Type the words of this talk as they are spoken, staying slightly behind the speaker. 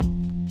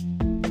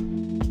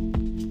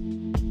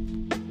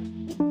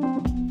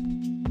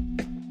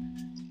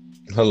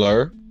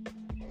Hello.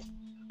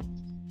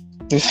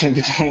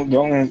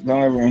 Don't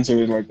ever answer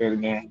it like that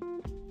again.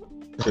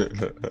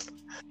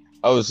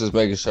 I was just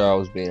making sure I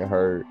was being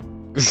heard.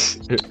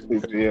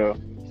 Yeah.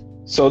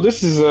 So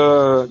this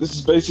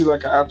is basically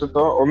like an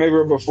afterthought or maybe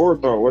a before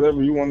thought,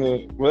 whatever you want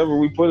to, whatever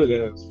we put it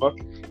as. Fuck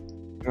it.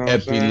 You know what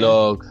I'm saying?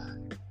 Epilogue.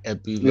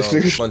 This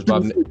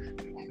Epilogue.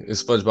 nigga.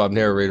 SpongeBob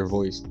narrator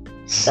voice.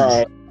 All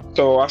right.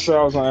 So I said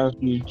I was gonna ask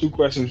you two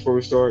questions before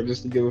we start,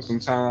 just to give us some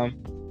time,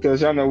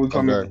 because y'all know we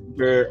come in Okay.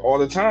 prepared all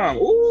the time.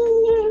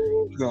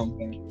 Ooh, you know what I'm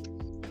saying?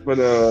 But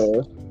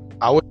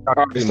I wish I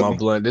all could right. see my So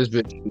blunt. This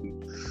bitch.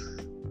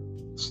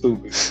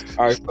 stupid.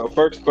 All right. So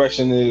first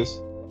question is,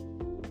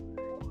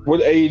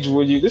 what age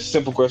would you? This is a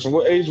simple question.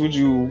 What age would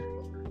you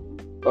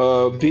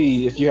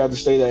be if you had to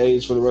stay that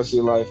age for the rest of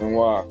your life, and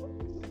why?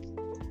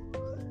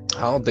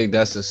 I don't think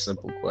that's a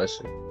simple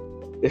question.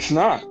 It's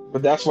not,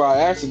 but that's why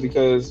I asked it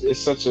because it's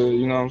such a,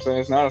 you know what I'm saying?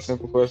 It's not a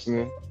simple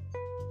question.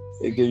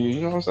 It give you,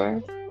 you know what I'm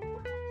saying?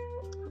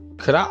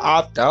 Could I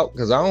opt out?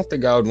 Because I don't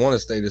think I would want to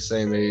stay the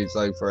same age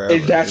like It, forever.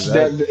 that's Is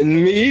that? that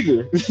me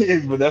either.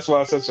 But that's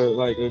why it's such a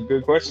like a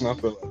good question. I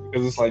feel like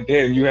because it's like,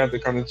 damn, you have to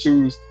kind of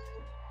choose.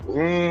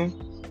 Mm,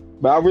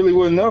 but I really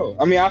wouldn't know.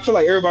 I mean, I feel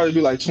like everybody would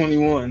be like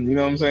 21. You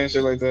know what I'm saying?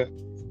 Shit like that.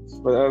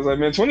 But I was like,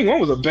 man, 21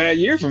 was a bad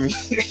year for me.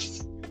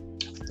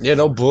 Yeah,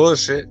 no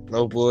bullshit.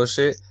 No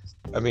bullshit.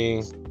 I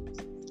mean,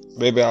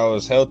 maybe I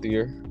was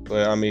healthier,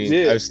 but I mean,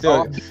 Yeah. I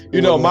still,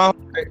 It wasn't. my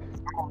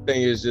whole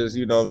thing is just,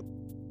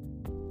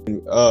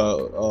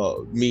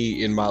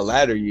 me in my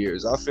latter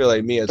years. I feel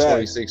like me at Fact.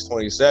 26,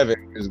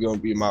 27 is gonna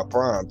be my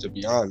prime, to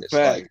be honest.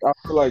 Fact. Like,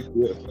 I feel like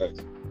yeah.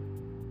 Fact.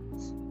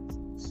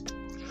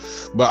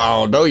 but I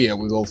don't know yet.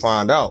 We're gonna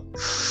find out.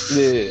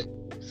 Yeah.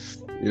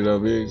 You know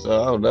what I mean?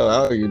 So I don't know.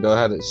 I don't even know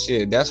how to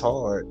shit. That's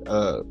hard.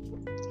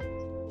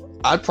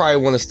 I'd probably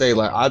want to stay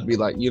like I'd be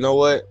like, you know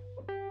what?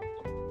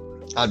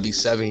 I'd be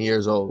 7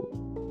 years old.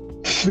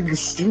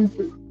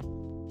 Stupid.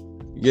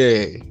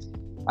 Yeah,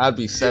 I'd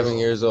be 7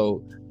 years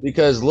old.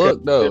 Because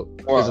look though,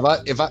 because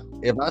Wow. if I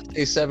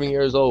stay 7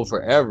 years old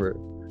forever,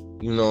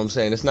 you know what I'm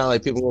saying? It's not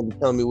like people gonna be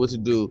telling me what to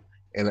do.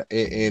 And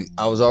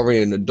I was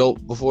already an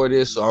adult before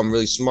this, so I'm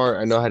really smart.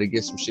 I know how to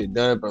get some shit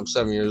done, but I'm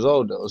 7 years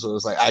old though. So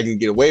it's like I can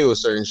get away with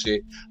certain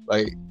shit.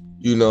 Like,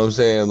 you know what I'm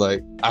saying?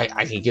 Like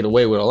I can get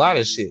away with a lot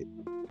of shit,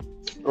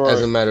 as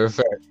a Right. matter of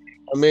fact.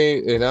 I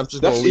mean, and I'm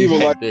just gonna That's leave evil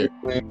that like there.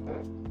 man.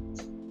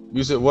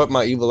 You said what,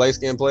 my evil light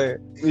skin plan?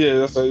 Yeah,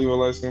 that's how evil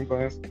light skin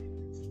plans.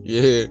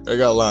 Yeah, I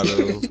got a lot of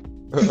them.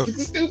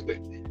 Stupid.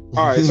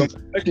 All right, so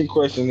my second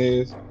question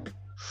is,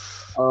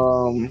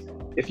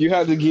 if you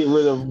had to get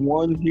rid of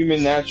one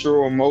human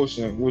natural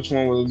emotion, which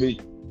one would it be?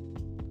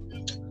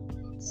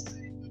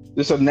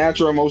 Just a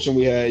natural emotion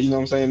we had, you know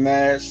what I'm saying?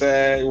 Mad,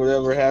 sad,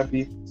 whatever,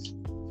 happy,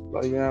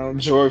 like, you know,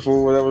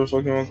 joyful, whatever the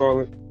fuck you want to call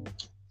it.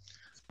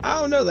 I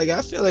don't know. Like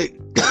I feel like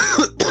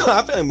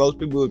most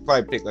people would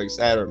probably pick like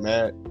sad or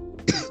mad.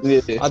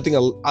 Yeah, I think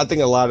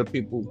a lot of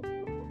people.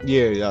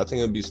 Yeah, I think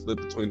it'd be split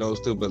between those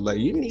two. But like,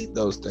 you need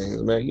those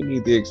things, man. You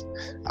need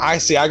I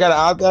see. I gotta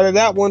opt out of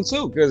that one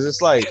too, because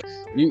it's like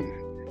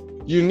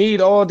you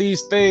need all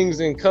these things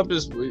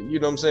encompassed. You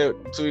know what I'm saying,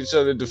 to each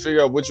other to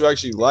figure out what you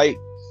actually like.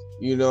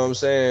 You know what I'm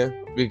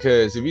saying?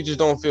 Because if you just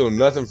don't feel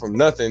nothing from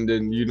nothing,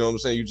 then you know what I'm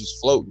saying, you just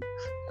floating.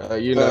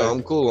 right,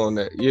 I'm cool on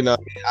that.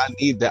 I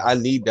need that. I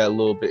need that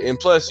little bit. And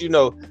plus,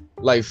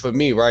 like for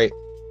me, right?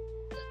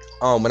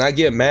 When I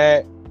get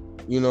mad,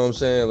 you know what I'm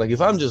saying? Like if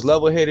I'm just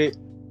level headed,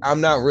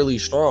 I'm not really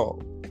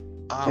strong.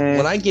 mm.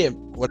 When I get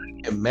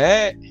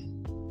mad,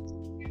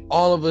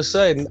 all of a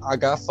sudden I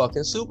got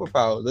fucking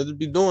superpowers. Let's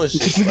be doing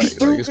shit. Like it's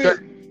crazy.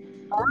 Stupid.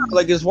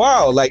 Like it's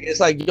wild. Like it's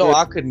like, yo, Yeah,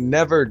 I could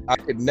never,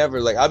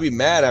 like I'd be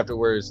mad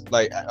afterwards,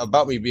 like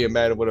about me being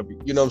mad or whatever.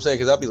 You know what I'm saying?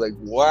 Because I'd be like,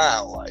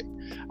 wow, like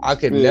I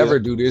could yeah, never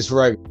do this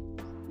right.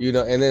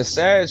 And then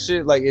sad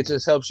shit, like it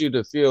just helps you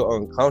to feel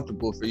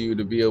uncomfortable for you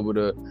to be able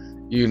to,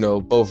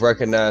 both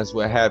recognize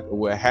what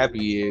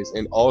happy is,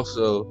 and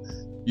also,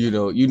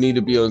 you need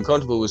to be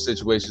uncomfortable with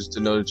situations to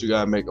know that you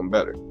gotta make them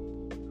better.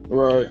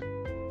 right.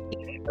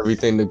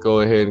 Everything to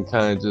go ahead and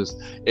kind of just,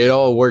 it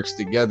all works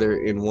together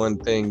in one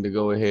thing to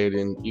go ahead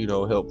and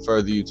help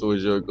further you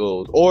towards your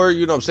goals. Or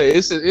what I'm saying,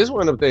 it's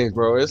one of the things,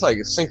 bro. It's like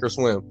a sink or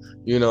swim.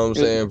 You know what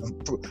I'm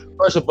saying?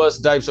 Pressure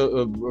bust pipes,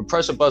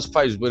 pressure bust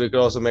pipes, but it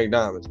could also make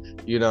diamonds.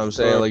 You know what I'm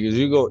saying? Right. Like, is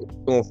you going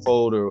to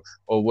fold or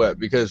what?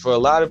 Because for a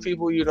lot of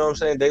people, you know what I'm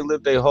saying, they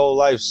live their whole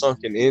life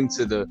sunken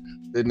into the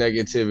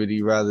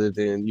negativity rather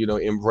than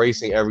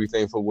embracing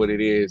everything for what it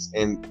is,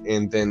 and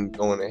then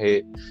going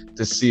ahead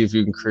to see if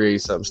you can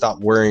create something. Stop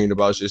worrying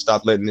about shit.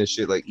 Stop letting this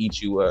shit like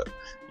eat you up.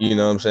 You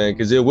know what I'm saying?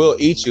 Because it will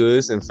eat you.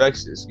 It's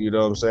infectious. You know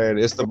what I'm saying?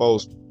 It's the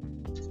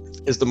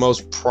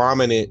most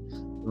prominent,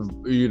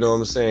 what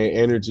I'm saying,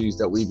 energies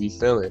that we be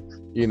feeling.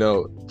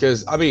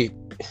 Because I mean,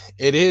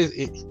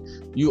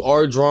 you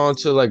are drawn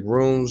to like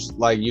rooms,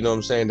 like, what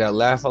I'm saying, that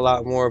laugh a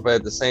lot more, but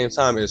at the same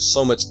time, it's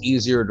so much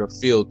easier to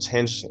feel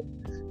tension.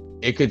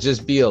 It could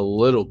just be a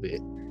little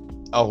bit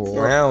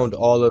around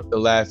all of the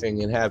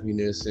laughing and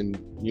happiness and,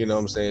 what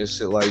I'm saying,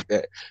 shit like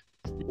that.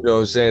 You know what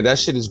I'm saying? That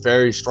shit is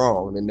very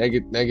strong. The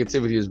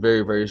negativity is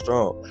very, very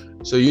strong.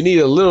 So you need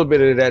a little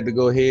bit of that to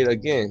go ahead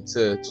again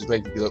to just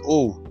make you be like,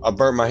 oh, I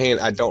burnt my hand.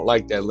 I don't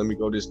like that. Let me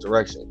go this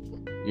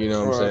direction. You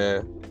know what I'm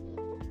saying?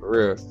 For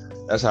real.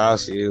 That's how I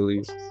see it, at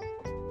least.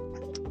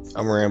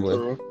 I'm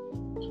rambling.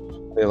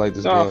 They like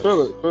this. I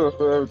feel it. Feel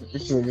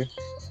everything.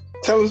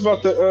 Tell us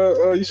about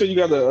the you said you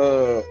got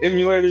the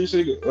emulator. You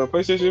said you got a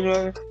PlayStation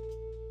emulator.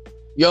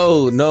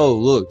 Yo, no,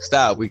 look,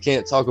 stop. We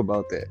can't talk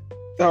about that.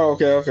 Oh,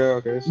 okay.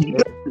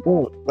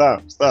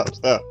 Stop.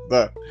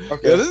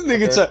 Okay. Yo, this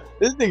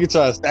nigga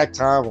try to stack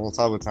time on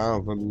top of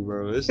time for me,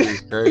 bro. This shit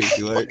is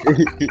crazy. Like, look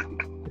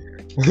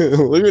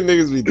at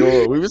niggas be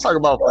doing. We was talking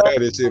about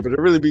fat and shit, but it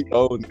really be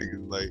old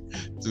niggas. Like,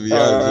 to be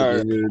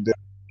honest,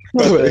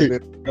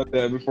 got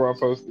that before I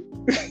post it.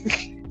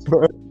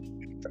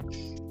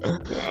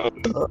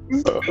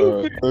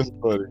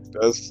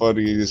 That's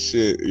funny as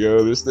shit,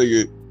 yo. This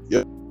nigga,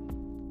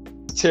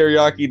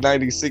 Teriyaki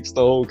 96 the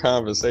whole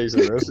conversation.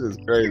 That shit's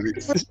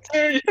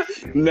crazy.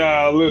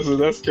 Nah, listen,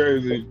 that's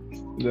crazy.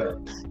 Nah.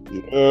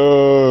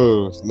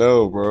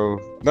 No, bro.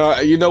 No,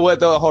 you know what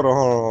though? Hold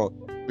on.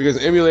 Because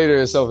the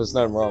emulator itself is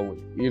nothing wrong with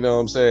it. You know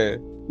what I'm saying?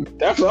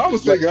 That's what I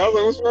was thinking. I was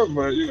like, what's wrong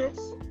with it? You know?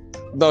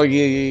 No,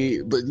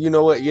 yeah. But you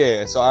know what?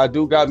 Yeah. So I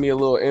do got me a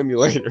little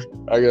emulator.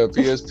 I got a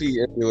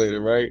PSP emulator,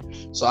 right?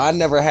 So I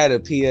never had a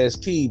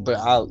PSP, but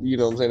you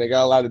know what I'm saying? They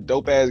got a lot of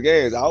dope ass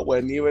games I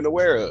wasn't even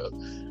aware of.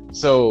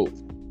 So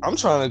I'm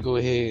trying to go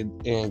ahead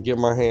and get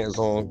my hands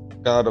on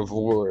God of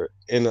War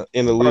in a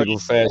legal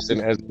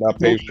fashion as I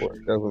pay for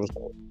it. That's what I'm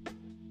saying.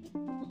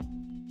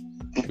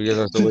 Because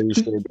that's the way you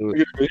should do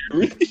it.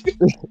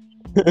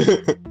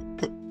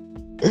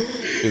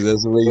 Because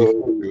that's the way you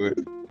should do it.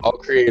 All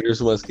creators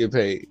must get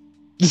paid.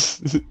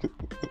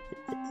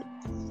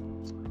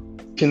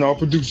 Can all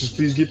producers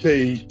please get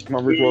paid? My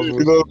Rick Ross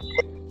was. I'm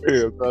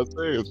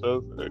trying to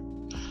say.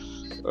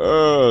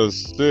 Oh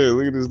shit!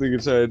 Look at this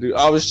nigga trying to do.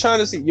 I was trying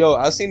to see. Yo,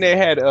 I seen they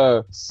had.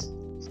 I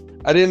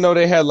didn't know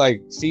they had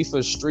like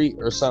FIFA Street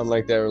or something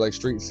like that, or like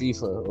Street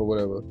FIFA or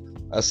whatever.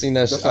 I seen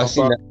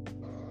that.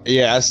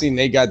 Yeah, I seen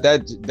they got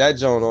that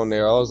joint on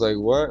there. I was like,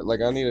 what?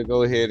 Like, I need to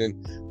go ahead and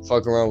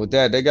fuck around with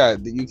that.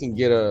 You can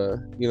get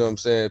a, you know what I'm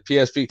saying,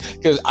 PSP.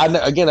 Because I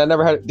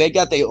never had. They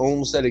got their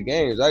own set of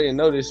games. I didn't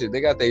know this shit. They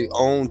got their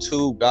own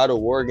 2 God of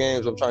War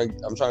games. I'm trying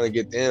to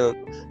get them.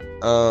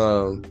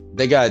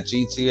 They got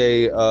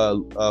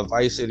GTA,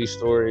 Vice City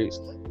Stories,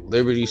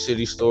 Liberty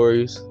City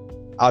Stories.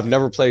 I've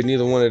never played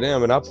neither one of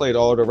them, and I played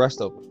all the rest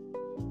of them.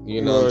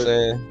 You know what I'm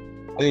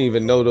saying? I didn't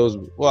even know those.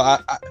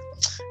 Well,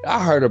 I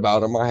heard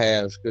about them. I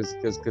have because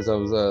I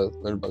was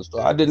learning about the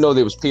story. I didn't know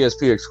they was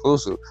PSP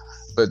exclusive,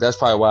 but that's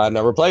probably why I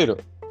never played them.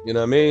 You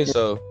know what I mean?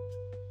 So,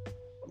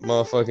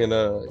 motherfucking,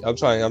 I'm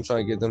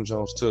trying to get them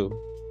Jones too.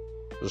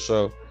 For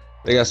sure.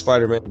 They got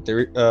Spider-Man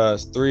 3.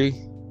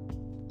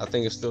 I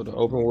think it's still the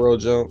open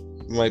world jump.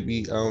 Might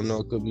be. I don't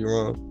know. It could be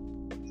wrong.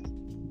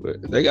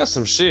 But they got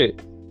some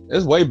shit.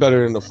 It's way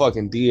better than the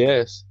fucking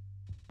DS.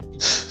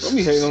 Don't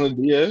be hating on the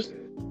DS.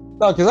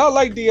 No, because I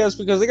like DS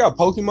because they got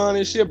Pokemon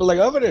and shit. But like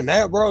other than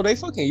that, bro, they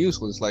fucking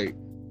useless. Like,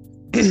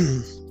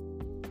 this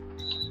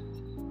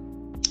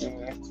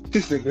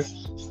nigga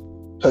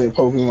playing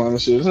Pokemon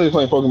and shit. This nigga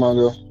playing Pokemon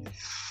Go.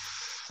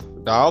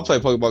 Nah, I'll play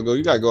Pokemon Go.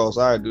 You gotta go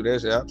outside and do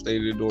that shit. I'm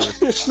staying indoors.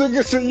 This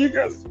nigga said you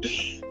got.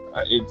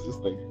 I hate this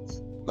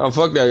nigga. No,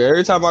 fuck that.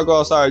 Every time I go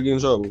outside, I get in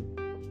trouble.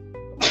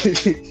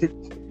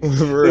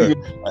 For real.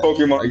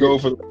 Pokemon Go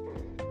for.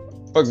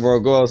 Fuck, bro,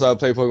 go outside,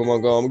 play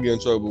Pokemon Go. I'm gonna get in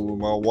trouble with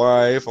my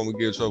wife. I'm gonna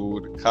get in trouble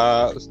with the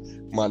cops.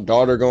 My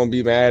daughter gonna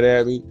be mad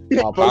at me.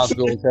 My pops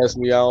gonna test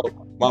me out.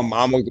 My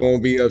mama gonna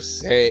be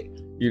upset.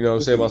 You know what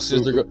I'm saying? My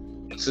sister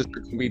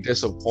gonna be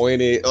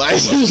disappointed.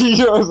 Like, you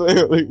know what I'm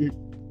saying? Like,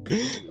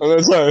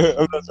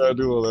 I'm not trying to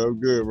do all that. I'm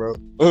good, bro.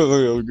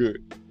 I'm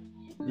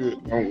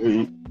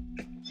good.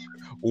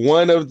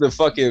 One of the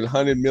fucking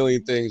 100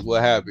 million things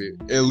will happen.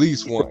 At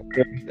least one.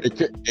 It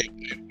could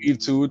be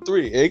 2 or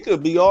 3. It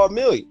could be all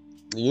million.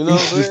 You know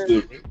what I'm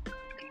saying?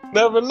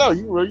 Never know.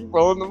 You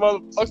rolling the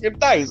motherfucking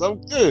dice.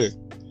 I'm good.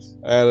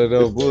 I don't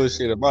know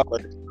bullshit about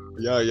it.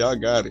 Y'all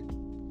got it.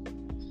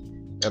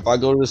 If I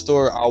go to the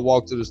store, I'll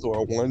walk to the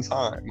store one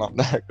time. I'm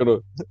not gonna.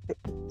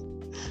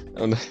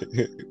 I'm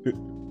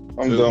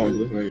done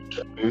with this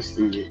nigga. It's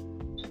stupid.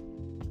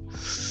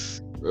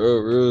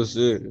 Real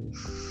shit.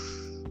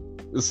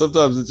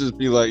 Sometimes it just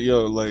be like,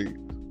 yo, like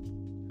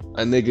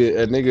a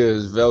nigga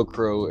is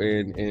Velcro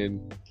and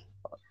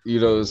you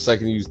know, the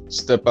second you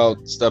step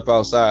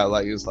outside,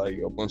 like it's like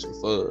a bunch of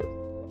fun.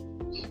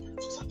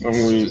 I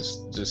mean,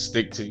 just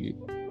stick to you.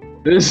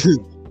 This is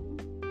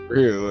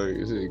real, like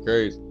this shit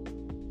crazy.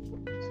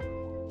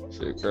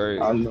 Shit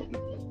crazy. I know.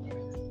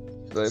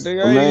 Like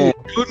nigga, I ain't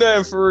even do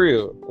nothing for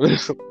real.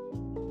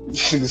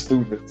 Shit is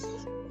stupid.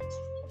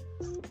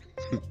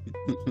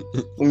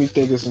 Let me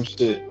think of some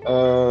shit.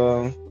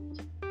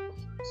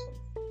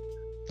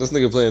 This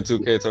nigga playing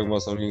 2K talking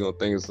about something, he gonna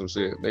think of some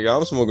shit. Nigga,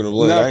 I'm smoking a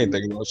blunt. I ain't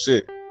thinking about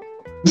shit.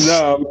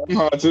 Nah, I'm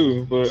high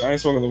too, but I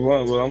ain't smoking the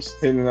blunt, but I'm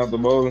hitting out the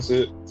bowl and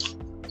shit.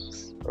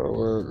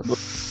 Oh,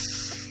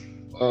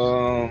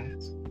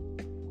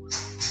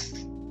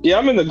 Yeah,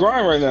 I'm in the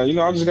grind right now. You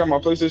know, I just got my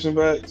PlayStation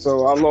back,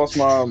 so I lost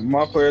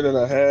my player that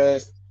I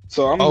had.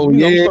 So I'm, Oh you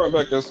know, I'm yeah. starting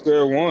back at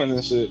square one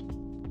and shit.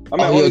 I'm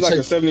at Oh only yo, like check.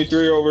 a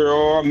 73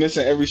 overall. I'm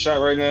missing every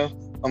shot right now.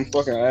 I'm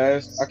fucking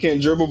ass. I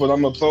can't dribble, but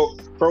I'm a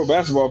pro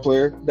basketball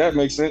player. That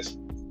makes sense.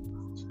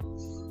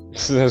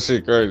 That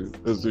shit crazy.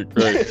 That shit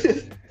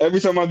crazy. Every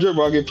time I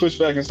dribble, I get pushed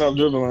back and stop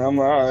dribbling. I'm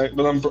like, all right,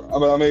 but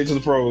I made it to the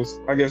pros.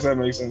 I guess that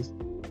makes sense.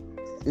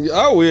 Yeah,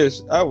 I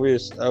wish, bro.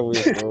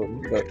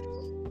 But,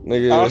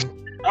 nigga,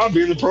 I'll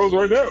be in the pros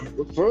right now.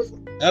 What the fuck?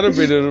 I'd have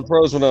been in the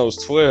pros when I was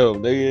 12,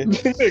 nigga.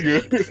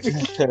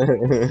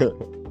 Nigga.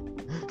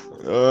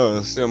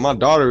 Oh shit, my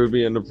daughter would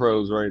be in the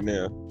pros right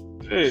now.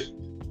 Shit.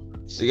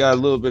 She got a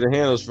little bit of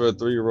handles for a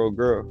 3-year-old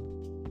girl.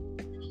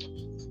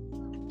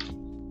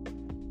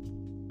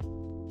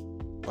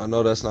 I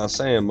know that's not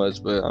saying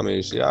much, but I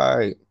mean, she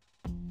alright.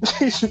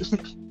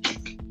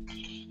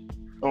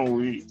 Oh,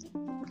 we.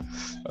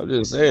 I'm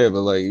just saying,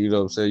 but like, you know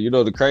what I'm saying? You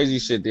know, the crazy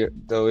shit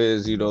though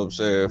is, you know what I'm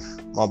saying?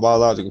 My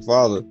biological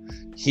father,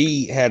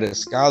 he had a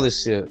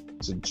scholarship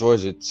to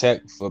Georgia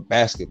Tech for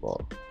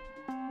basketball.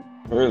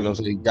 Really? You know what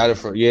I'm saying? He got it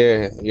from,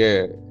 yeah.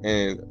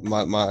 And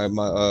my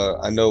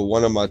I know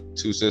one of my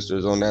two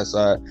sisters on that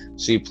side,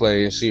 she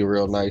played and she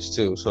real nice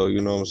too. So,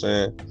 you know what I'm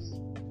saying?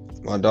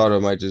 My daughter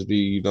might just be,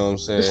 you know what I'm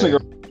saying? This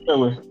nigga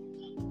Miller.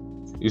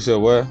 You said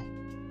what?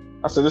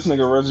 I said this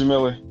nigga Reggie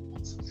Miller.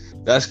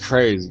 That's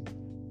crazy.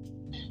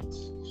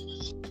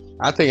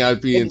 I think I'd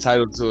be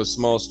entitled to a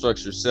small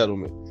structured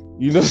settlement.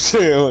 You know what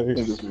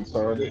I'm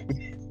saying?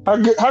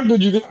 Like, how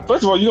good you get?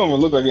 First of all, you don't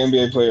even look like an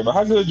NBA player, but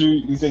how good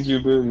you think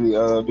you'd be in the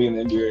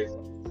NBA?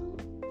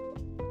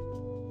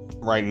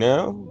 right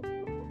now?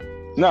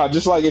 No,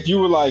 just like if you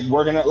were like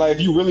working at, like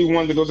if you really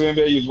wanted to go to the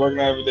NBA, you was working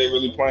out every day,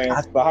 really playing.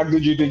 But how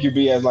good you think you'd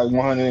be as like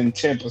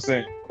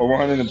 110% or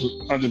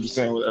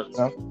 100%, whatever?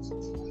 Huh?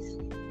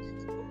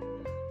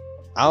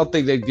 I don't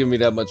think they'd give me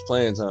that much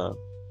playing time.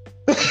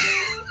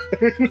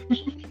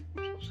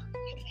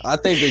 I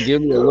think they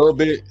give me a little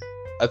bit.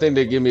 But I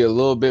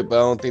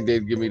don't think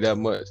they'd give me that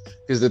much.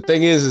 Because the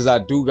thing is I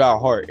do got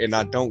heart and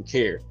I don't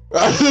care.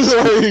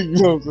 You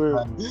know what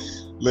I'm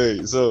saying?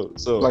 Like, so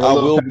like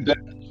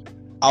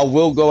I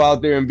will go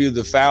out there and be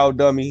the foul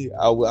dummy.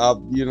 I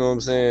you know what I'm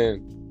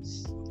saying?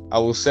 I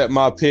will set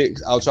my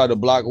picks. I'll try to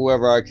block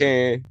whoever I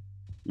can.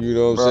 You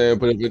know what I'm saying?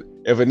 But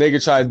if a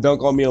nigga try to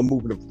dunk on me, I'm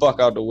moving the fuck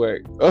out the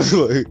way. I was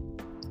like,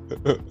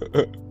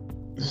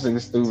 this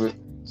nigga's stupid.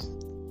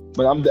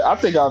 But I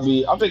think I'll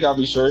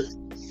be straight.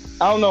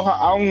 I don't know how.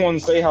 I don't want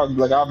to say how.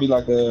 Like I'll be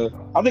like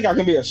I think I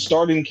can be a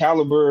starting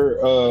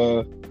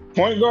caliber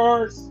point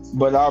guard,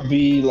 but I'll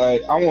be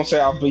like. I won't say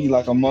I'll be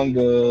like among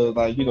the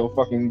like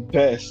fucking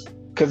best.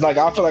 Cause like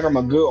I feel like I'm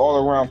a good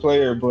all around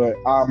player, but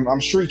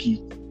I'm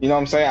streaky. You know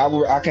what I'm saying?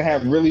 I can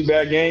have really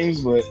bad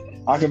games, but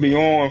I can be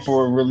on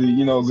for a really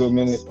good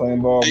minute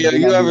playing ball. Hey,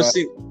 you ever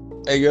seen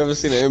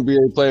an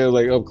NBA player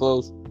like up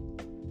close?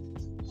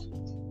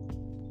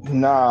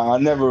 Nah, I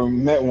never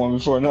met one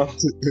before. No.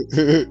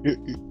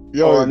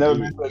 I never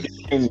been to a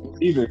game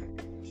either.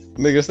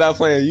 Nigga, stop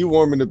playing. You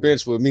warming the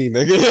bench with me,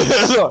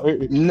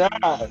 nigga.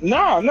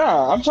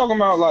 Nah. I'm talking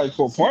about like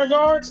for point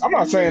guards. I'm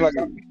not saying like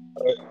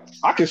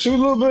I can shoot a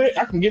little bit.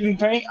 I can get in the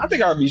paint. I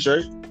think I'll be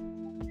straight.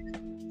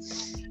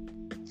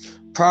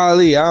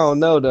 Probably. I don't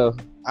know though.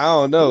 I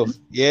don't know.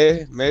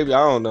 Yeah, maybe. I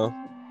don't know.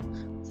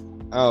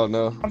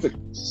 I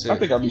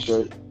think I'll be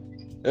straight.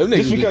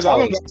 Just because I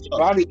don't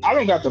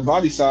got the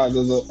body size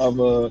of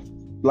a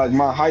like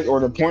my height or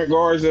the point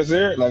guards that's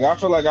there. Like I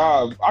feel like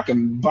I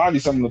can body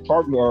some of the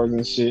park guards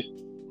and shit.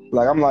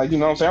 Like I'm like, you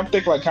know what I'm saying? I'm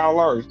thick like Kyle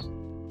Lowry.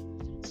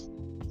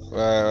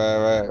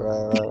 Right.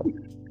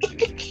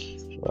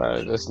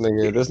 Right. This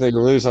nigga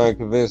really trying to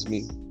convince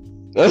me.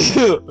 This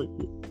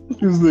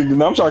nigga,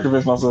 no, I'm trying to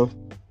convince myself.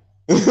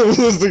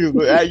 This nigga's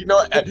like,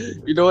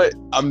 you know what?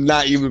 I'm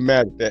not even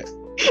mad at that.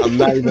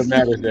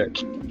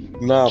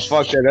 Nah,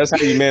 fuck that. That's how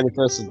you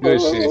manifest some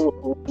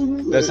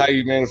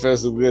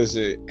good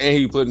shit. And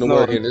he putting the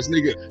work in. This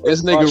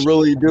nigga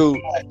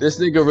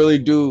really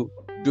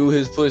do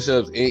his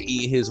push-ups and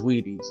eat his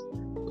Wheaties.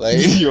 Like,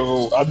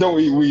 yo, I don't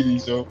eat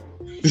Wheaties, yo.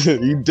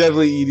 You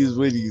definitely eat his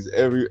Wheaties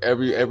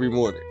every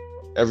morning.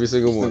 Every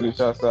single morning.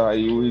 Shots out, I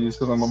eat Wheaties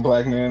because I'm a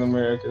black man in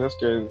America. That's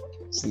crazy.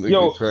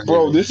 Yo, crazy.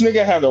 Bro, this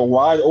nigga had a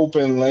wide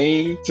open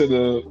lane to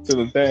the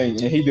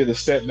thing, and he did a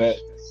step back.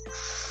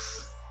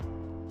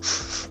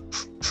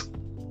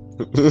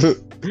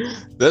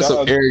 That's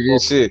some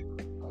arrogant shit.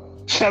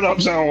 Shut up,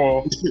 John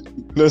Wall.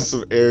 That's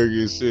some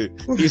arrogant shit.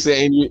 You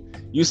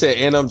said,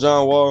 and I'm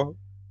John Wall?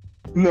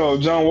 No,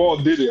 John Wall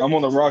did it. I'm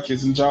on the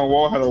Rockets, and John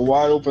Wall had a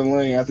wide open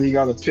lane after he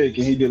got a pick,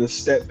 and he did a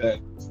step back.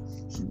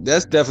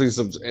 That's definitely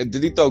some.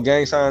 Did he throw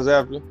gang signs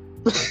after?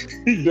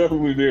 He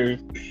definitely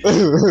did.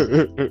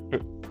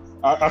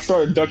 I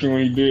started ducking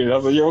when he did. I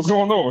was like, yo, what's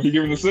going on? He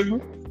giving the signal?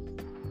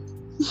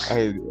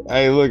 Hey,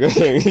 look,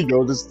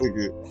 yo,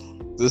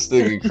 this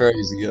nigga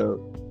crazy, yo.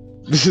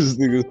 This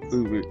nigga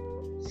stupid.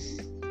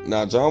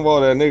 Nah, John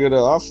Wall, that nigga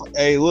though.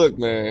 Hey, look,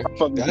 man.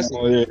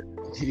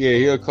 Yeah,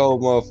 he a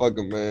cold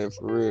motherfucker, man,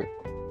 for real.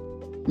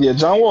 Yeah,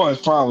 John Wall in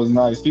his prime was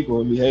nice. People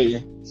would be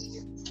hating.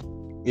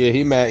 Yeah,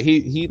 he mad.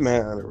 He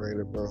mad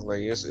underrated, bro.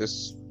 Like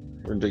it's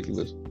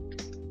ridiculous.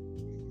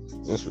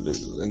 It's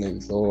ridiculous. That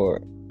nigga go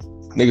hard.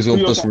 Niggas Who gonna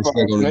your put some top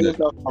respect five? on Name your that.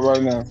 top five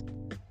right now.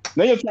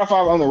 Name your top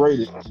five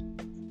underrated.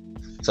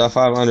 Top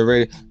 5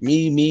 underrated.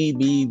 Me.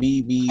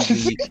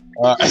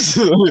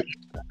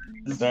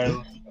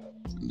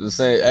 The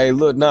same. Hey,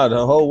 look, nah,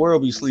 the whole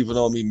world be sleeping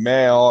on me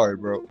mad hard,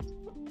 bro.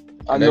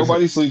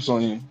 Nobody sleeps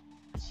on you.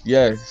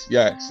 Yes. No,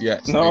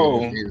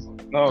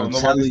 Nigga, no, I'm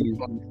nobody telling sleeps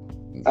you. on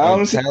you.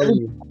 I'm telling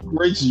you.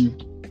 Rate you.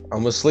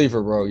 I'm a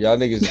sleeper, bro. Y'all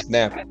niggas is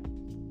napping.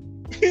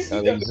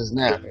 Y'all niggas is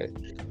napping.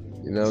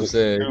 You know what I'm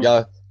saying?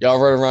 Y'all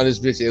run around this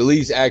bitch at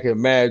least acting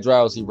mad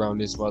drowsy around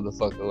this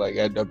motherfucker, like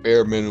at the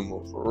bare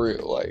minimum, for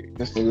real. Like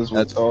This nigga's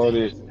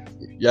retarded.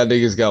 Y'all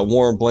niggas got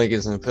warm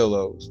blankets and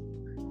pillows.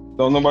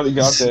 Don't nobody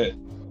got that.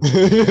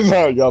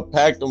 No, y'all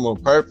packed them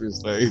on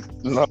purpose. Like,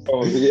 No,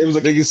 it was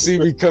niggas see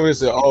me coming and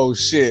say, "Oh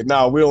shit,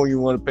 nah, we don't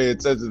even want to pay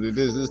attention to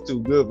this. This is too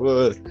good for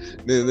us."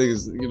 Then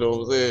niggas, you know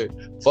what I'm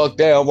saying? Fuck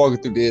that, I'm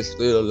walking through this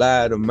little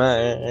light of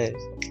mine.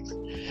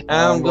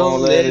 I'm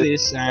gonna let it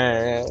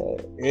shine.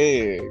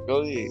 Yeah,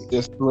 go ahead.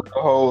 Just put a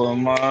hole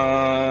in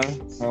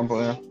mine. I'm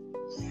playing.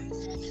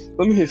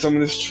 Let me hit some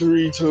of this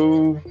tree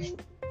too.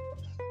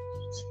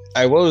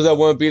 Hey, what was that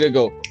one beat that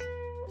go?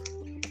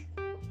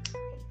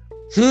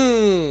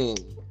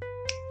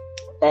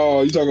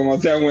 Oh, you talking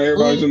about that when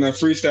everybody's doing that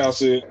freestyle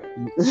shit?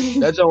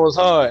 That joint was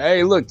hard.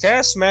 Hey, look,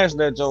 Cass smashed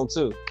that joint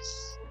too.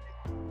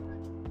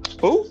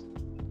 Who?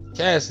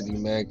 Cassidy,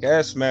 man.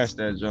 Cass smashed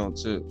that joint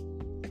too.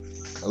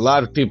 A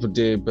lot of people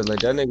did, but like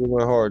that nigga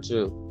went hard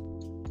too.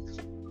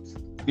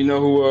 You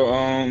know who?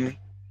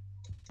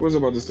 What was I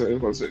about to say? I was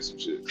about to say some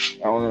shit.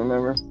 I don't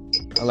remember.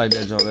 I like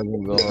that joint. That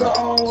nigga go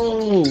hard.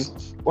 No!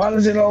 Why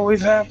does it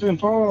always happen,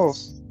 Paul?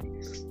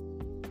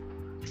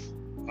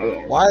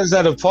 Why is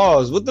that a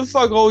pause? What the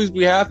fuck always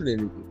be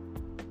happening?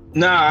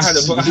 Nah, I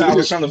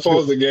was trying to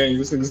pause the game.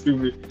 This nigga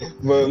stupid.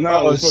 But no,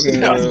 I was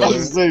about to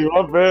say,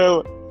 my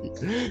bad.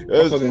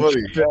 That's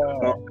funny.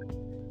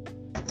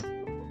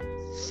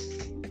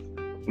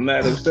 I'm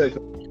mad upset.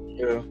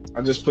 Yeah,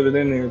 I just put it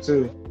in there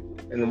too,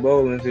 in the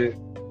bowl and shit.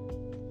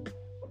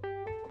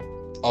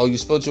 Oh, you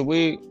spilled your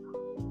weed?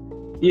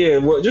 Yeah,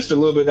 well, just a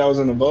little bit that was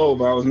in the bowl,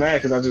 but I was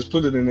mad because I just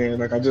put it in there.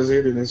 Like I just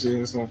hit it and shit.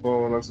 It's gonna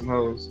fall like some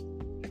hoes.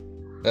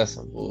 That's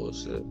some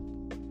bullshit.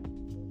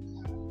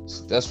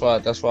 That's why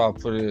I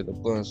put it in the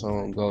blunt so I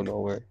don't go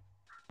nowhere.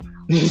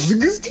 You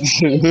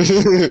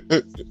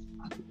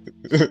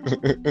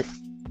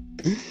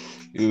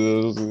know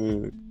what I'm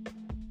saying?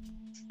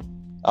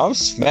 I'm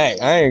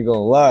smacked. I ain't gonna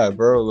lie,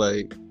 bro.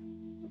 Like,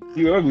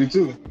 you ugly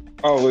too.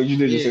 Oh, well, you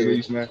did just say that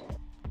you smacked.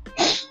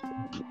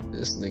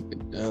 This nigga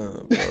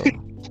dumb, bro.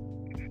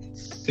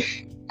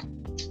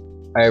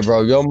 Hey,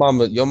 bro, your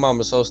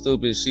mama so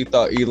stupid. She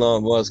thought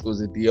Elon Musk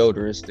was a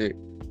deodorant stick.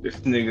 This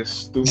nigga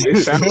stupid. It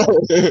sounds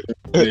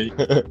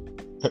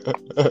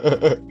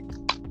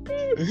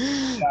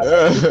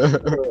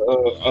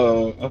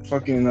a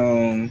fucking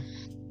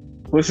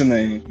what's the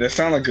name? That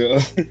sound like a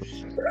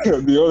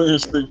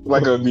deodorant stick,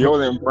 like a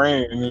deodorant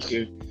brand and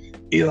shit.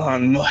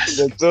 Elon Musk.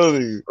 I'm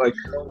telling you. Like,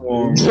 come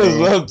on,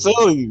 I'm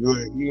telling you.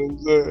 Like, you know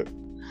what I'm saying?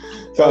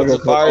 Time to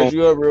fire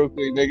you up real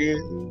quick, nigga.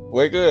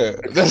 Wake up.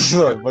 That's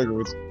not fucking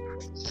with you.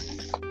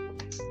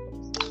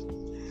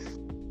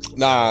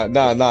 Nah.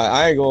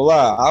 I ain't gonna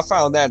lie. I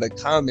found that in the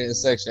comment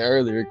section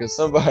earlier because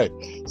somebody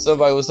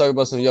was talking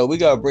about some, yo, we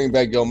gotta bring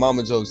back your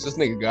mama jokes. This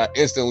nigga got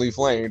instantly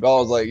flamed. I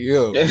was like,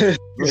 yo.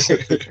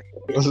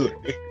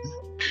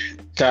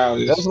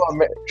 Childish.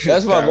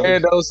 That's my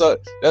man though. So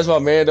that's my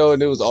man though,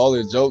 and it was all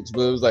his jokes,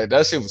 but it was like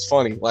that shit was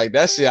funny. Like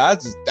that shit, I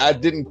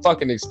didn't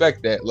fucking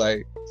expect that.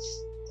 Like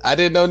I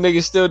didn't know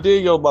niggas still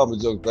did your mama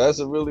jokes, but that's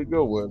a really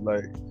good one.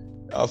 Like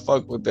I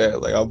fuck with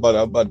that. Like I'm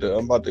about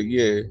to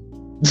yeah.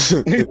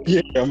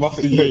 Yeah, I'm about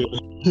to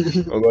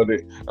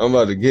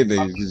get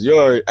niggas because you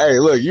already. Hey,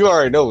 look, you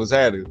already know what's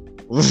happening.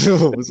 With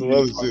some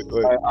other shit.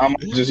 Like, I'm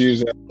just use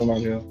that for my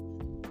hill.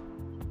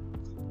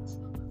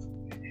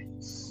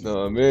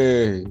 No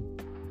man.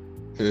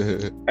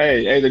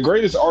 Hey, the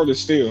greatest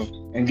artist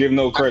still, and give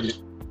no credit.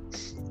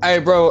 Hey,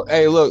 bro.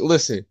 Hey, look,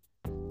 listen.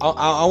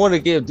 I want to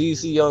give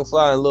DC Young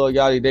Fly and Lil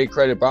Yachty their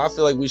credit, but I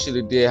feel like we should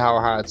have did How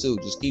High too,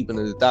 just keeping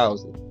it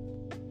 1,000.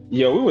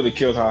 Yo, we would have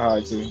killed How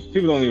High too.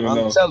 People don't even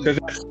know. Because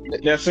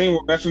that scene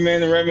where Method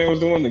Man and Redman was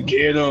doing to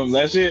get him,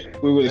 that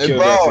shit, we would have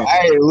killed that scene.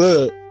 Hey,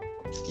 look.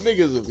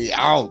 Niggas would be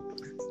out.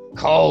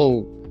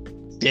 Cold.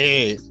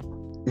 Dead.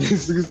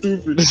 This nigga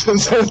stupid.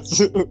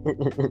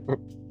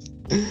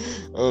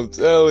 I'm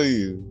telling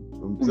you.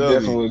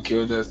 Definitely would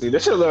kill that scene. They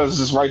should let us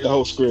just write the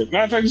whole script.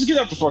 Matter of fact, just get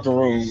out the fucking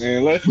room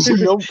and let's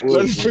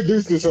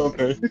produce this whole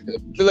thing.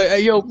 Be like,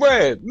 hey, yo,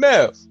 Brad,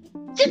 Meth.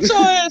 Get your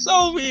ass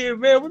over here,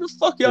 man. What the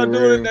fuck y'all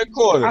doing in that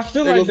corner? I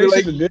feel like they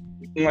should have did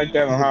something like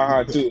that on How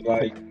High too,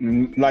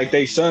 like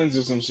they sons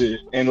or some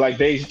shit, and like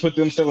they put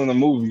them still in the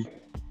movie.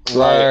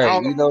 Right,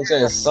 like, you know what I'm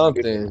saying?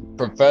 Something,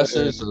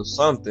 professors or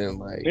something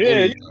like.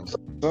 Yeah,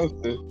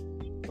 something.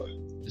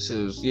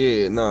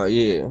 Yeah, no,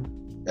 yeah.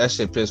 That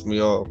shit pissed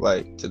me off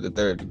like to the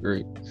third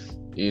degree.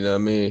 You know what I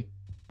mean?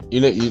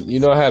 You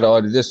know I had to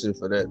audition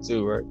for that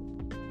too, right?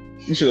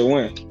 You should have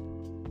went.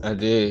 I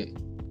did.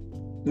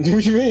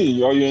 What you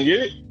mean? Oh, you didn't get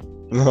it?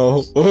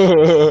 No.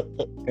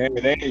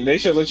 They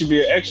should let you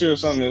be an extra or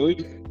something at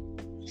least.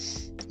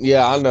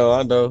 Yeah, I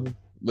know.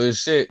 But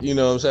shit, you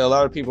know what I'm saying? A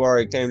lot of people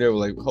already came there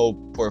with like whole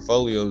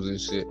portfolios and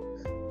shit.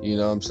 You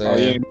know what I'm saying? Oh,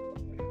 yeah.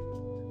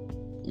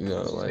 You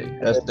know, like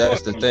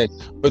that's the thing.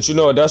 But you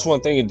know, that's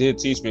one thing it did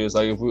teach me. It's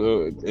like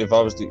if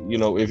I was to, you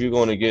know, if you're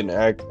going to get an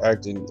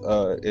acting,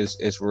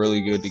 it's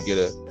really good to get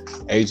a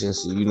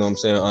agency. You know what I'm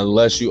saying?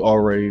 Unless you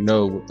already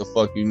know what the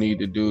fuck you need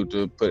to do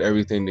to put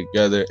everything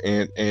together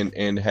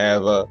and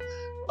have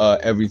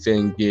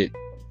everything get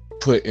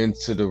put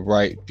into the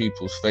right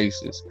people's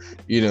faces,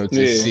 you know,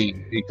 to see,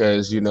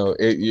 because you know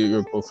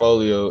your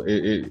portfolio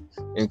it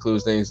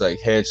includes things like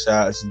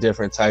headshots,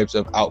 different types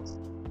of outfits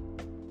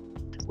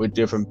with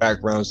different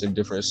backgrounds and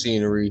different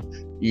scenery,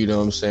 you know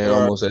what I'm saying,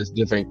 almost as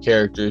different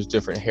characters,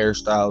 different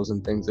hairstyles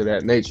and things of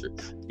that nature,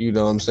 you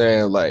know what I'm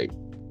saying, like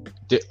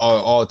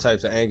all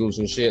types of angles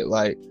and shit,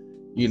 like,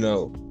 you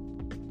know,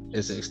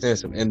 it's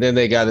extensive. And then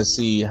they got to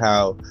see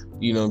how,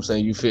 you know what I'm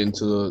saying, you fit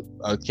into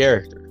a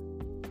character,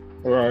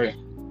 right?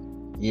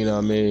 You know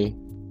what I mean?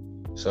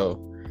 So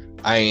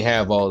I ain't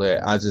have all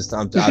that. I just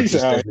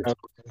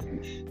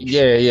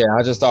yeah.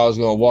 I just thought I was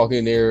gonna walk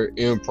in there,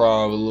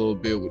 improv a little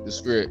bit with the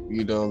script.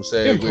 You know what I'm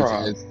saying?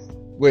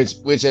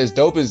 Which as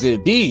dope as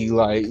it be,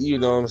 like, you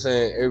know what I'm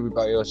saying,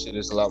 everybody else shit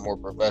is a lot more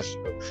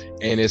professional,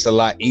 and it's a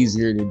lot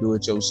easier to do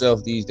it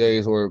yourself these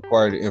days, or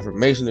acquire the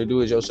information to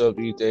do it yourself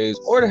these days,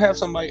 or to have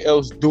somebody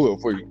else do it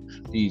for you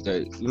these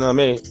days. You know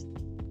what I mean?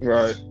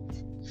 Right.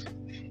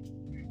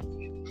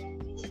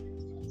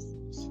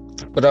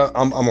 But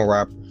I'm a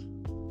rapper.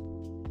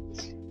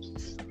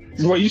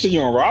 What, you said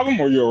you gonna rob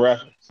him or you a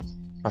rapper?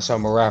 I said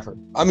I'm a rapper.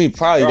 I mean,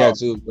 probably that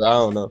too, but I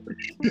don't know.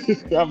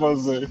 I'm about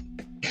to say.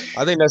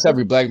 I think that's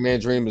every black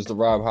man's dream, is to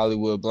rob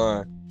Hollywood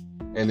blind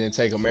and then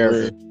take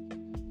America.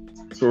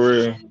 For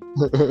real.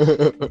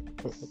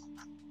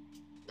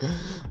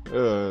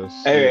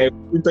 Hey, if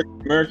we take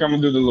America, I'm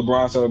gonna do the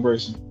LeBron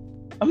celebration.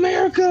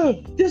 America,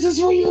 this is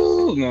for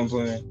you. You know what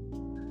I'm saying?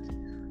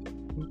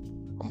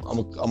 I'm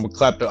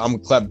gonna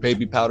clap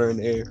baby powder in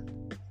the air.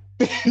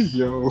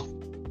 Yo.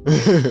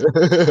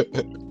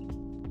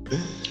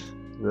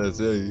 That's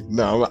it.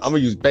 No, I'm gonna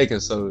use baking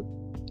soda.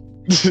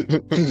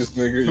 This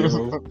nigga,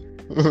 yo.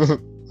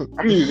 I'm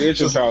gonna use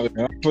itching powder,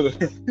 man.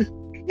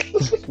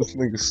 This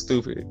nigga's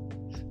stupid.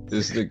 I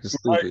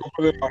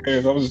put it in my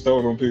hands. I'm just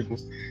throwing on people.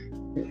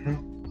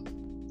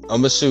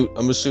 I'm gonna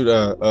shoot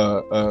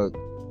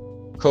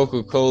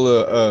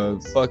Coca-Cola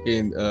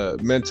fucking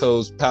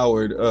Mentos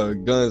powered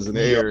guns in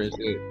the air and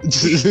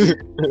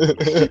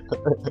shit.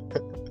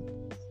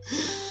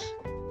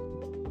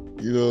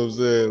 You know what I'm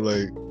saying?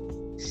 Like,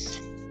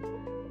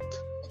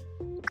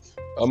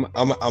 I'm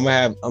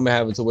gonna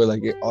have it to where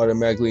like it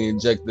automatically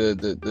inject the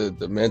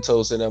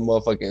Mentos in that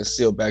motherfucker and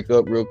seal back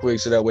up real quick,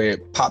 so that way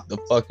it pop the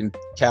fucking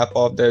cap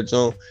off that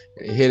joint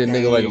and it hit a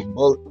nigga like a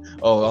bullet.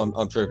 Oh,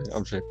 I'm tripping.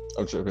 I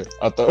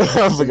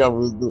forgot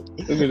what was doing.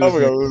 I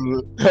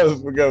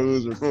forgot what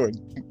was recording.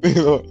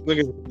 Look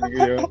at this nigga,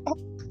 yo.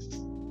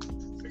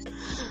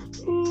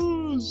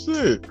 Oh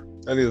shit!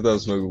 I need to stop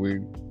smoking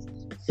weed.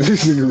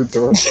 This nigga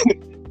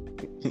retarded.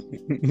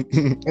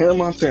 Hannah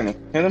Montana.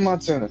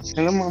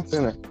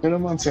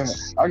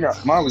 I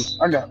got Molly.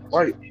 I got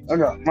White. I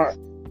got Mike.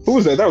 Who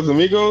was that? That was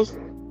Amigos.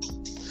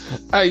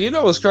 Hey, you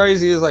know what's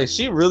crazy is like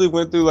she really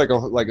went through like a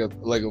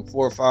 4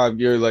 or 5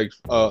 year like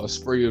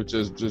spree of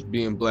just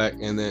being black,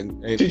 and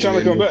then she's trying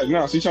to come back.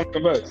 No, she's trying to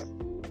come back.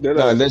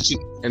 And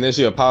then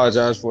she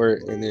apologized for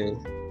it, and then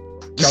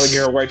trying to get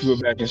her white people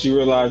back, and she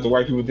realized the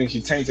white people think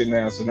she's tainted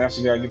now, so now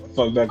she gotta get the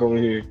fuck back over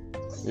here.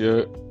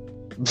 Yeah.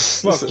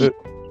 Fuck you.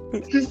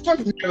 Fuck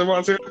you, Hannah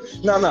Montana.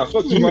 No,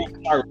 fuck you,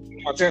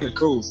 Montana.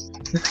 Cool.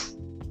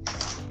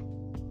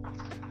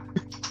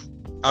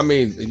 I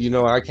mean, you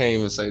know, I can't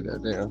even say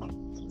that.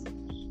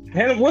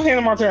 Damn. What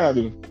Hannah Montana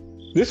do?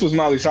 This was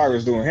Miley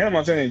Cyrus doing. Hannah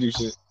Montana didn't do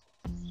shit.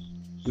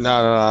 No,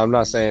 I'm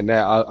not saying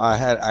that. I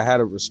had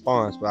a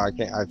response, but I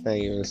can't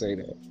even say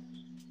that.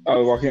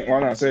 Oh, why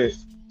not say it?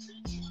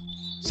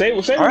 Say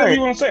whatever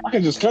you want to say. I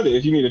can just cut it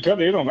if you need to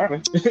cut it. It don't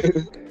matter.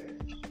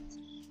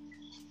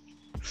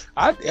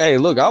 Hey,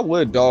 look, I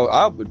would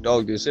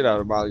dog this shit out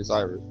of Miley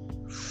Cyrus.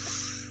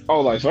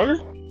 Oh, like fuck her?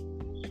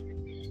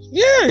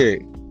 Yeah.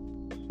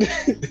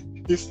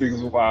 This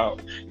thing's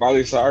wild.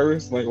 Miley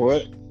Cyrus, like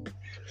what?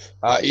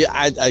 Yeah,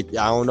 I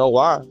don't know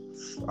why.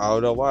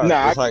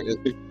 Nah,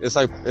 it's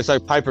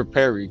like Piper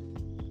Perry.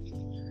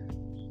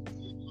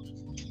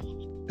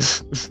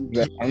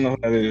 I don't know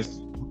what that is.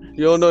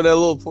 You don't know that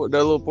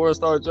little porn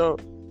star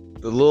jump?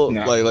 The little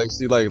like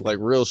she like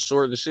real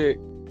short and shit.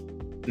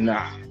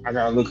 Nah, I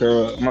gotta look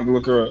her up. I'm about to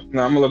look her up.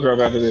 Nah, I'm gonna look her up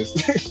after this.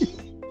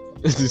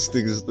 This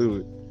thing is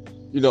stupid.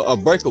 You know,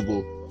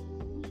 Unbreakable.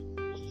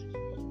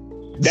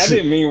 That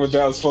didn't mean what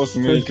that was supposed to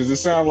mean, because it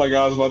sounded like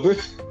I was about to.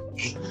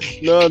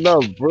 No,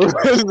 bro.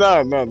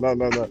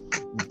 No.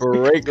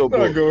 unbreakable.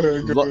 No, go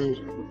ahead.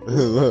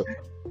 Look,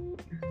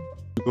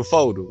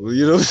 photo.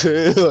 You know what I'm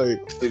saying?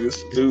 Like, Nigga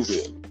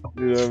stupid.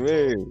 you know what I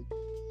mean?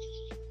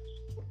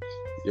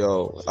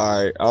 Yo,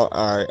 all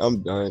right,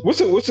 I'm done.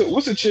 What's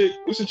a chick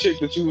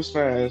that you would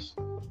smash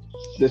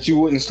that you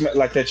wouldn't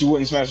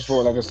smash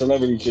before, like a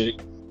celebrity chick,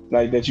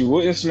 like that you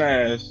wouldn't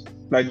smash,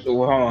 like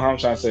well, hold on, how I'm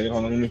trying to say it.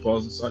 Hold on, let me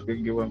pause it so I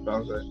can get what I'm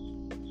trying to say.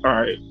 All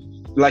right,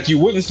 like you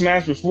wouldn't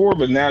smash before,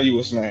 but now you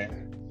would smash.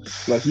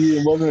 Like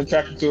you wasn't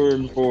attracted to her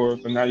before,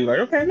 but now you're like,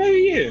 okay, maybe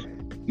yeah.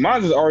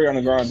 Mine is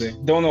Ariana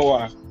Grande. Don't know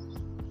why.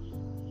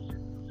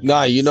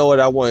 Nah, you know what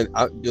I want?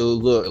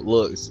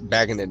 Look, it's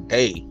back in the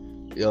day.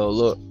 Yo,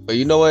 look, but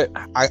you know what?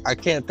 I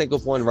can't think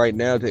of one right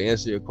now to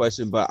answer your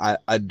question, but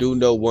I do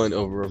know one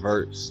of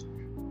reverse.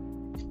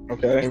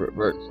 Okay.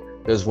 Reverse.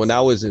 Because when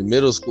I was in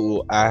middle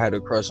school, I had a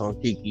crush on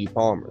Keke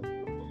Palmer,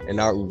 and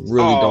I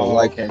really don't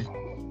like her.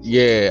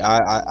 Yeah,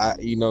 I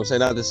you know what I'm saying?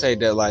 Not to say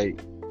that,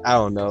 like, I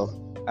don't know.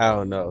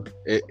 I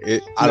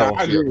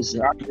agree with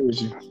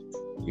you.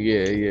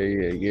 Yeah.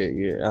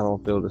 I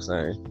don't feel the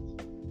same.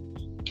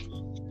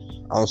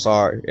 I'm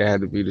sorry. It had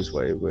to be this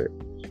way, but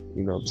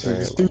you know what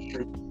I'm saying?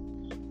 Like,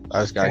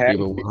 I just gotta keep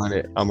it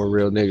 100. I'm a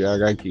real nigga. I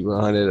gotta keep it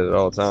 100 at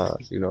all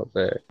times. You know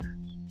what I'm saying?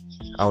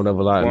 I don't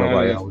never lie to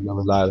nobody. I would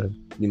never lie to,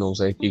 you know what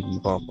I'm saying,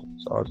 Keke Palmer.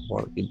 So I just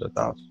want to keep it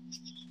 1,000.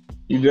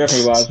 You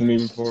definitely lied to me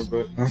before,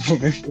 but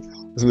this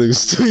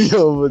nigga's too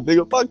young, but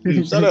nigga, fuck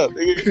you. Shut up,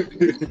 nigga.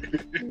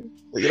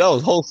 Nigga, that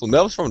was wholesome.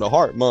 That was from the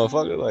heart,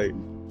 motherfucker. Like,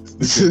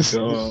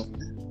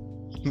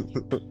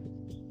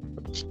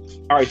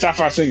 all right, top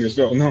 5 singers.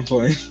 Go. No, I'm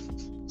playing.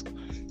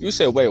 You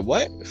said, wait,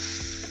 what?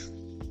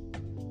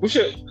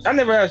 I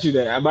never asked you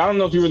that, but I don't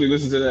know if you really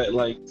listen to that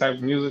like type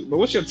of music. But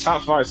what's your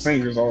top 5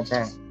 singers all the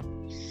time?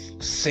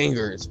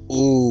 Singers.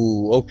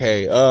 Ooh,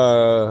 okay.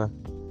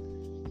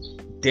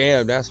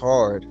 Damn, that's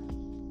hard.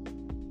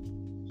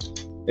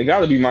 It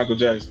gotta be Michael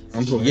Jackson.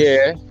 I'm playing.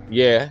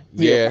 Yeah.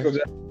 Michael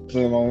Jackson.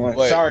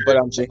 Sorry, but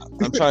I'm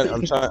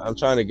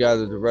trying to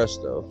gather the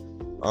rest though.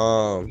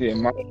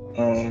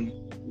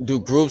 Do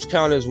groups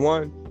count as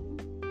one?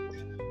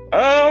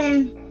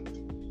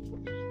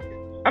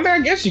 I mean,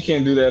 I guess you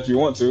can't do that if you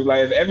want to.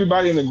 Like, if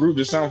everybody in the group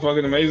just sound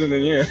fucking amazing,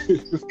 then yeah.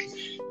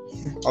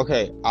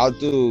 Okay, I'll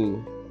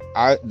do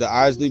the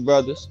Isley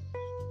Brothers.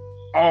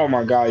 Oh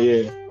my god,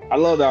 yeah. I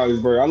love the Isley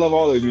Brothers. I love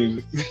all their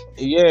music.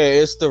 Yeah,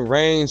 it's the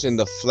range and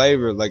the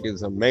flavor. Like,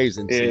 it's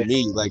amazing to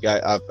me. Like,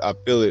 I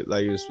feel it.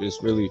 Like, it's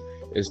really,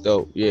 it's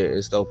dope. Yeah,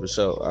 it's dope for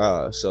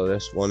sure. So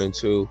that's 1 and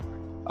 2.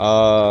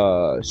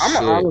 I'm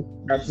gonna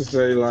have to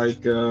say,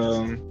 like,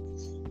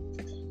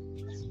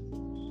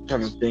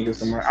 trying to think of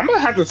somebody. I'm gonna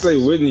have to say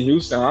Whitney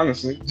Houston,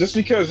 honestly, just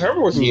because her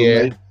voice was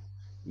amazing.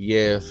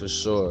 Yeah, for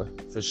sure.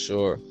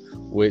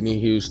 Whitney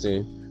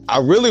Houston. I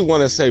really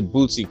want to say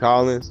Bootsy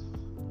Collins.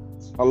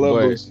 I love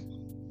Bootsy,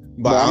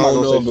 but I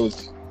don't know.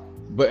 Bootsy.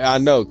 But I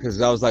know,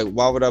 because I was like,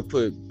 why would I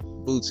put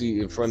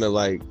Bootsy in front of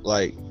like?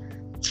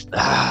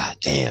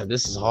 Damn,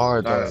 this is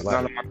hard. Not in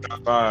my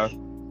top 5.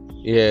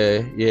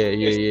 Yeah.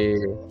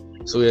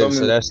 So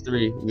that's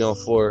 3. You on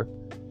 4.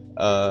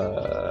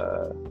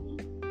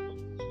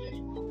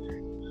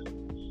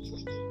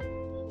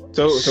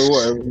 So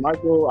what?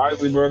 Michael,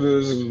 Isley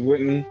Brothers,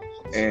 Whitney,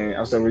 and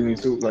I said we need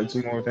 2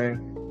 more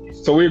things.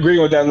 So we agree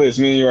with that list.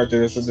 Me and you right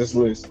there. So this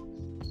list.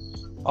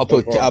 I'll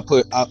put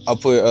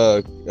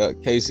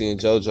Casey and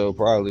JoJo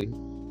probably.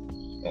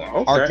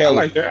 Okay, R. Kelly.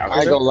 I like that.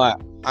 I ain't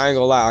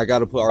gonna lie. I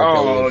gotta put R.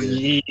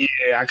 Kelly. Oh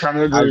yeah, I kind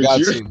of agree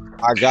with you.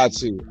 I got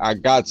to.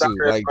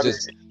 Like,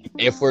 just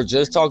if we're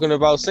just talking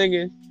about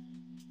singing,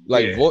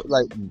 like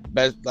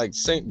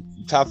sing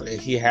top,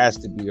 he has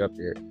to be up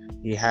there.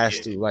 He has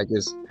to. Like,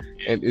 it's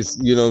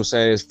you know what I'm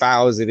saying, as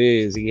foul as it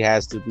is, he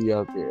has to be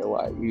up there.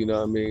 Like, you know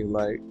what I mean?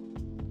 Like,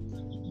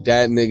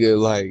 that nigga,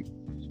 like,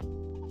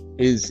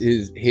 his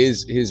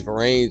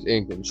range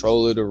and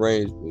control of the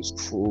range was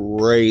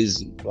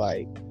crazy.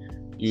 Like,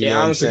 you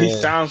know honestly,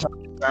 what I'm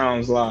he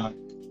sounds live,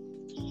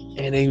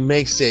 and he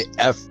makes it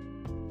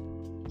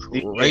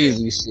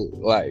crazy shit.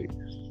 Like,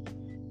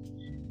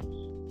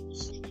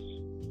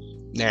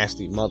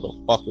 nasty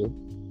motherfucker.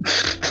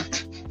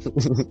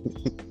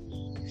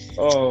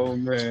 Oh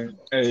man!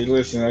 Hey,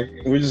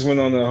 listen, we just went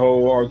on the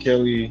whole R.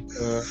 Kelly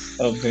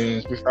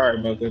update. We're sorry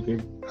about that,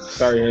 people.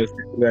 Sorry,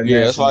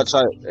 that's why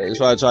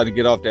I tried to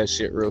get off that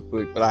shit real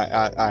quick, but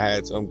I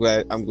had to. I'm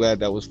glad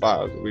that was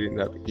filed. We didn't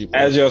have to keep.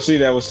 As y'all see,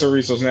 that was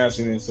Teresa's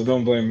nastiness, so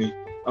don't blame me.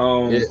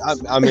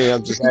 I mean,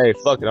 I'm just hey,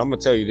 fuck it. I'm gonna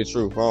tell you the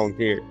truth. I don't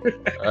care.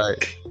 All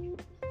right,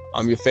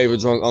 I'm your favorite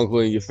drunk uncle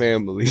in your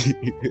family.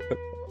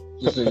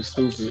 This is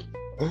stupid.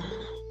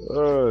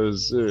 Oh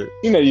shit!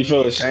 You know you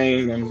feel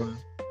ashamed,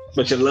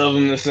 but you love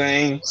them the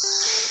same.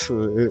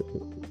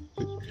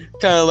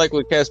 Kind of like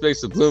when cats make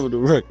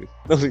subliminal records.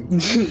 If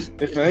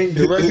it ain't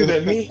directed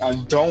at me, I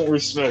don't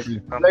respect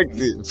it.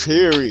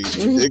 Period,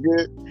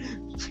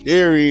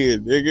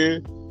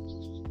 nigga.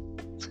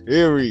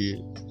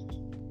 Period.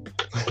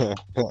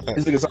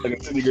 This nigga's like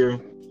a city girl.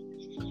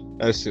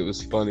 That shit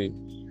was funny.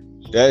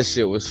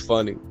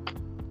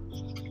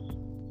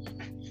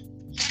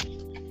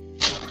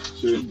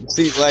 shit.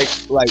 See,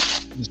 like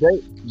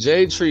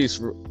Jay treats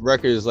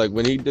records like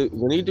when he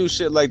do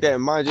shit like that.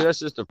 And mind you, that's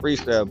just a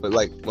freestyle, but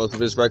like most of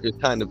his records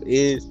kind of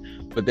is.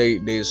 But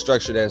they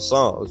structure that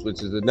songs,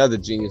 which is another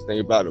genius thing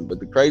about him. But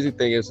the crazy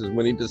thing is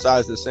when he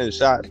decides to send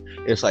shots,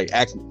 it's like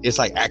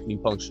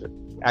acupuncture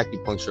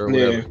or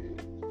whatever. Yeah.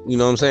 You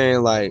know what I'm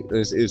saying? Like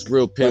it's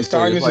real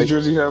pinpoint. Like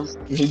Jersey have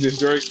he just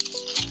Drake.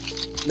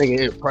 Nigga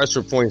hit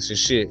pressure points and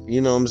shit.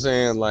 You know what I'm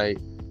saying? Like,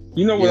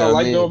 you know what I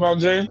like though about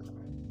Jay?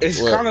 It's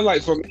What? kind of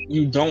like for me,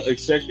 you don't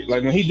expect it.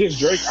 Like when he did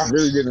Drake, I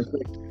really didn't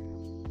expect it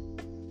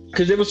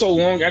because it was so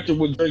long after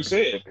what Drake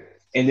said,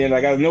 and then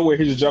like out of nowhere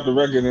he just dropped a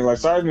record and like,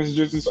 sorry, Mr.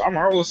 Jersey, I'm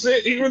all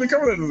set. He really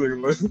coming at this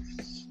nigga.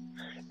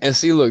 and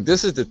see, look,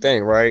 this is the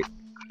thing, right?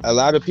 A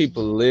lot of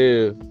people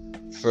live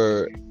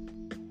for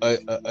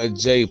a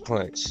J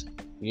punch.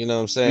 You know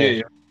what I'm saying?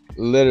 Yeah.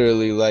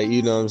 Literally, like,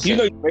 you know what I'm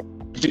saying?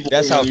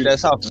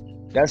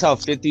 That's how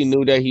 50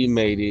 knew that he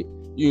made it.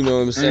 You know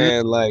what I'm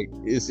saying? Like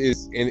it's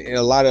and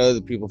a lot of other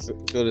people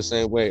feel the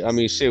same way. I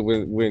mean, shit,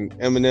 when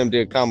Eminem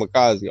did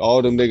Kamikaze,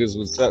 all them niggas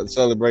was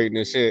celebrating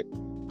and shit.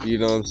 You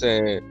know what I'm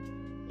saying?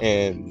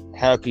 And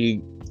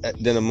happy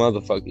than a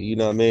motherfucker. You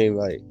know what I mean?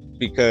 Like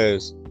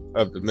because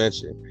of the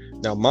mention.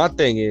 Now my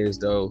thing is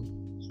though,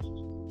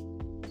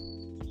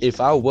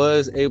 if I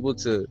was able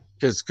to,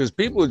 because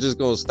people are just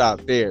gonna stop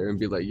there and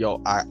be like,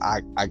 yo,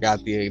 I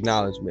got the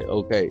acknowledgement.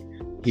 Okay,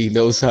 he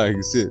knows how it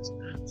exists.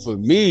 For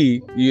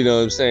me, you know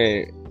what I'm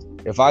saying,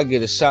 if I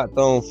get a shot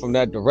thrown from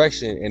that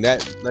direction and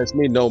that lets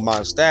me know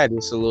my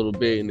status a little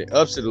bit and it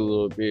ups it a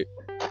little bit,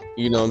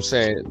 you know what I'm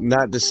saying?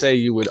 Not to say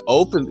you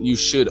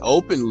should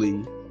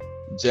openly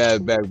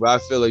jab back, but I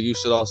feel like you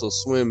should also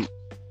swim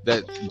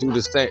that, do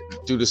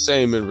the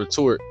same and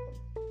retort.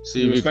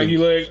 See if you can,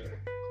 leg?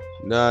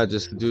 Nah,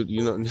 just do,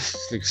 you know, this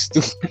nigga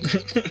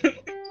stupid.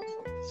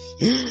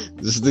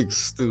 This nigga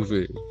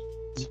stupid.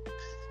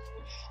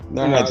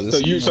 Nah,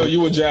 so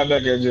you would jab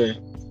back at Jay?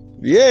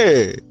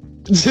 Yeah.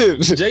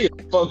 Jay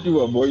fuck you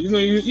up, boy. You know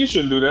you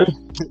shouldn't do that.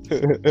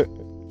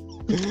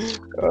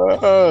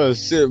 Oh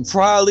shit,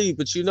 probably.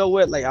 But you know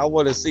what? Like I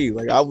want to see.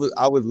 Like I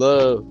would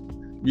love,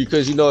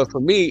 because you know, for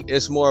me,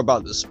 it's more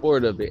about the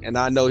sport of it, and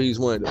I know he's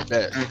one of the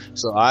best.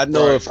 So I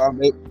know if I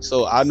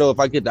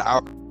get the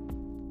out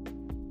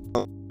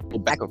go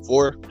back and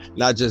forth,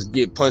 not just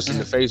get punched in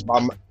the face by.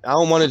 I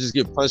don't want to just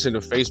get punched in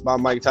the face by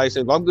Mike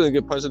Tyson. If I'm gonna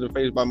get punched in the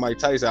face by Mike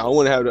Tyson, I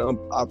want to have the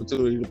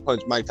opportunity to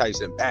punch Mike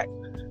Tyson back.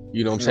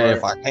 You know what I'm saying?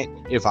 Right.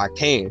 If I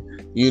can,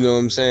 you know what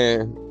I'm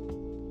saying?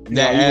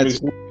 That adds.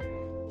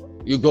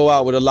 You go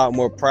out with a lot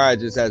more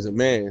pride just as a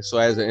man. So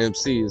as an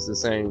MC, it's the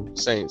same, you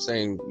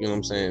know what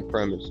I'm saying,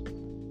 premise.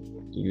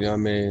 You know what I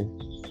mean?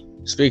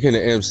 Speaking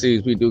of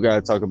MCs, we do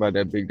gotta talk about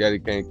that Big Daddy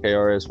Kane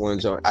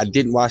KRS-One joint. I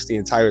didn't watch the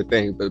entire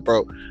thing, but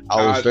bro,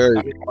 I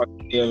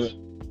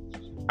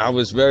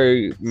was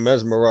very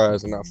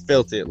mesmerized and I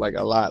felt it like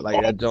a lot.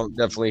 Like that joint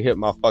definitely hit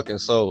my fucking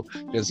soul.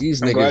 Because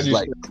these niggas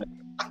like,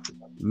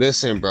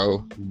 listen,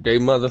 bro, they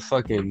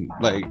motherfucking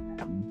like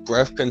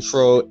breath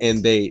control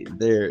and they're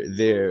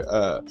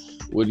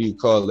what do you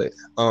call it?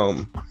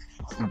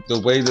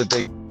 The way that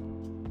they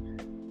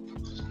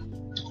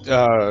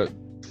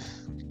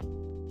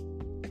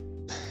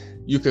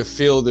you could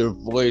feel their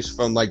voice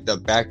from like the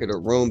back of the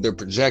room, their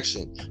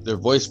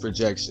voice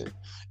projection,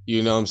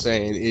 you know what I'm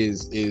saying,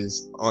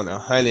 is on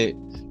 100,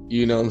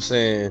 you know what I'm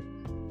saying?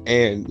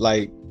 And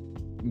like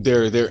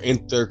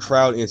their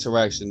crowd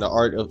interaction, the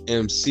art of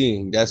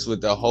emceeing, that's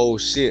what the whole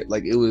shit,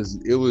 like it was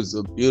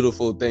a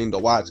beautiful thing to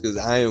watch, because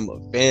I am a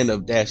fan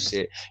of that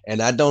shit,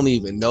 and I don't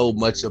even know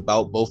much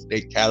about both their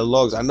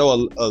catalogs. I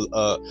know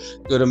a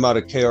good amount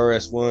of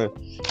KRS-One,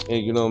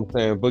 and you know what I'm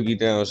saying, Boogie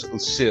Down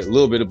shit, a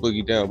little bit of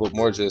Boogie Down, but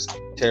more just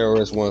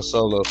KRS-One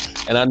solo.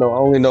 And I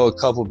only know a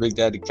couple Big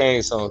Daddy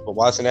Kane songs, but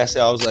watching that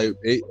shit, I was like,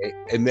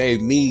 it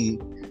made me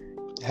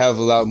have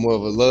a lot more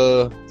of a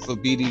love for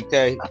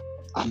BDK.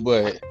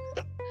 But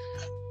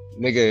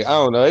nigga, I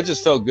don't know. It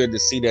just felt good to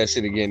see that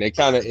shit again. It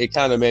kind of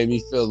made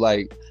me feel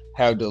like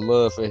have the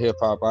love for hip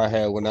hop I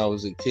had when I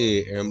was a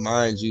kid. And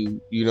mind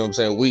you, you know what I'm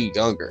saying, we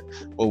younger,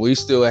 but we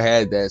still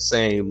had that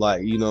same,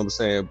 like, you know what I'm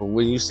saying. But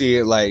when you see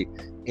it like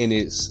in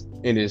its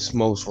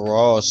most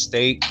raw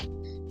state,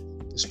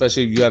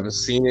 especially if you haven't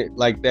seen it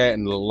like that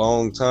in a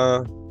long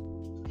time,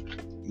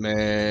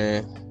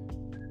 man,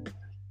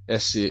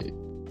 that shit,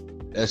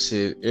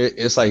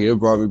 it's like it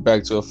brought me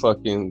back to a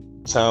fucking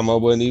time I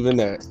wasn't even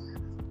at.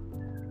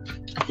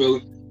 I feel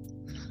it.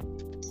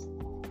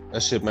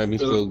 That shit made me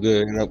feel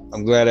good, and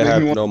I'm glad it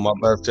happened on my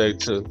birthday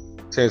too.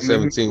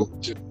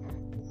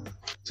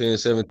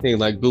 10/17,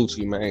 like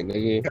Gucci, man.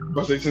 Nigga. I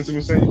was about to say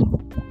 10/17.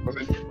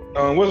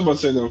 What was I about to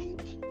say though?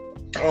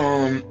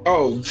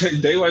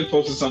 Daylight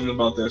posted something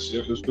about that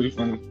shit. It was pretty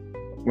funny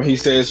when he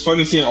said it's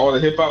funny seeing all the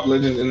hip hop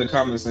legends in the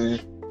comments saying,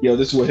 "Yo,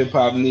 this is what hip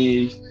hop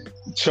needs.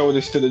 Show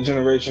this to the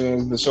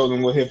generations to show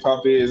them what hip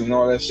hop is and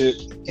all that shit."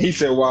 He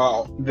said,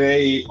 "Wow,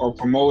 they are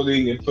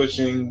promoting and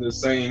pushing the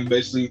same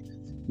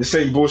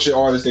bullshit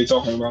artists they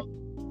talking about."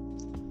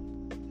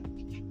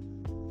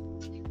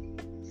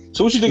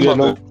 So what you think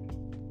about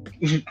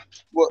that?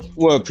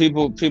 what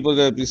people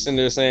that be sitting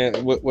there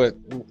saying what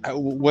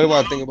do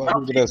I think about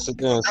people that sit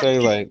there and say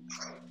like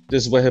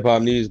this is what hip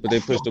hop needs, but they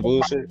push the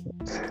bullshit?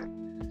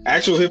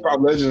 Actual hip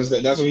hop legends.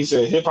 That's what he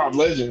said. Hip hop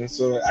legends.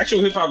 So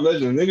actual hip hop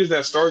legends, niggas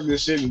that started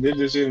this shit and did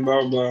this shit and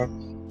blah blah.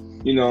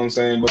 You know what I'm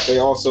saying? But they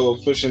also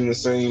pushing the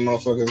same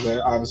motherfuckers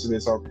that obviously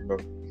they're talking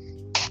about.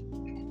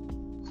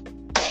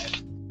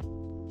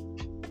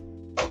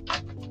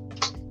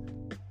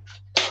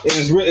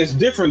 It's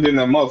different than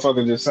a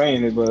motherfucker just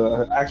saying it,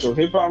 but actual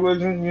hip hop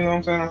legend, you know what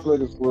I'm saying? I feel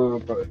like it's a little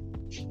bit.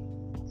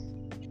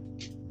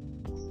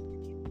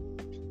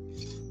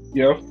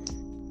 Yo.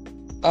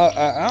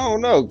 I don't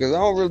know, because I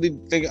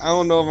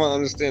don't know if I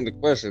understand the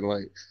question.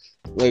 Like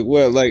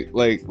what? Like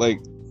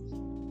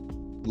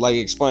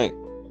explain.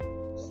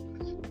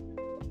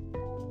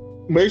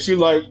 Basically,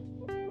 like,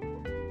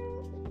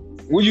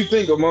 what do you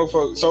think of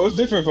motherfuckers? So it's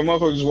different from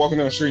motherfuckers just walking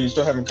down the street and you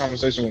start having a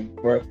conversation with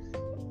them, right?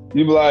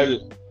 You be like,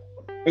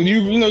 and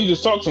you know, you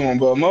just talk to them,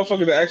 but a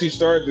motherfucker that actually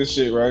started this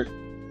shit, right?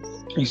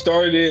 He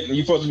started it, and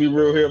you're supposed to be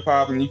real hip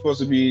hop, and you're supposed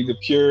to be the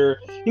pure,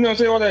 you know what I'm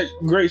saying, all that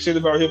great shit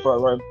about hip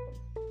hop, right?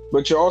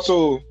 But you're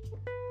also,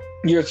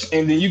 and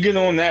then you get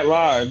on that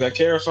live, that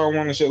Carousel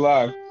One and shit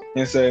live,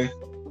 and say,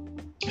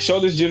 show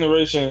this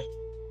generation,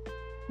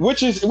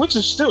 which is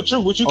still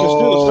true, which you can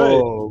still say.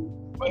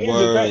 But here's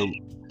the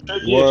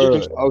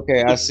thing.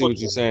 Okay, I see what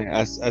you're saying.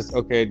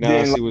 Okay, now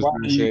I see what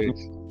you're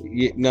saying.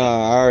 Yeah,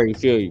 nah, I already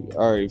feel you.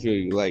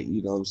 Like,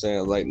 you know what I'm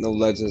saying? Like, no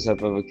legends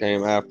have ever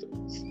came after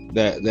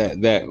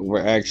that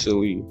were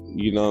actually,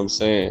 you know what I'm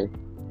saying?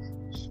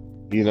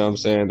 You know what I'm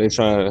saying? They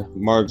trying to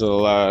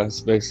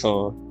marginalize based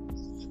on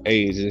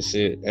age and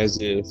shit, as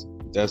if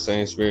that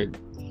same spirit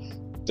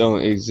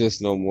don't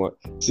exist no more.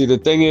 See, the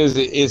thing is,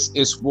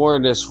 it's more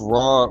in this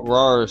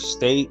raw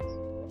state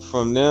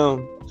from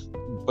them,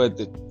 but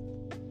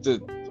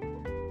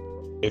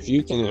if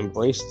you can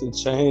embrace the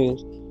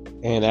change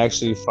and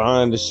actually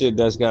find the shit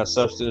that's got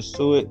substance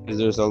to it, because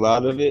there's a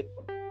lot of it.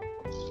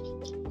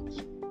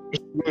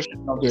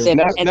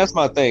 And that's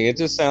my thing. It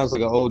just sounds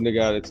like an old nigga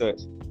out of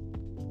touch.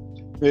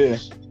 Yeah.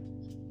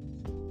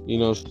 You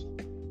know,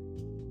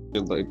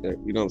 like that.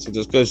 You know, so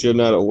just because you're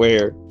not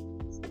aware,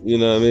 you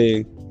know what I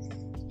mean?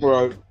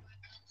 Right.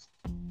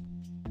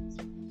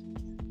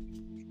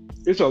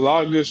 It's a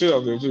lot of good shit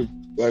out there too.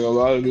 Like a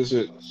lot of good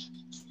shit.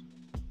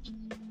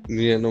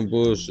 Yeah, no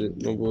bullshit.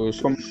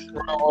 From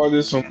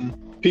artists, from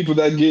people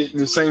that get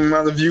the same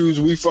amount of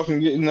views we fucking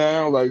getting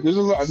now. Like, there's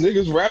a lot of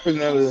niggas rapping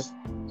that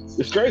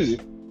it's crazy.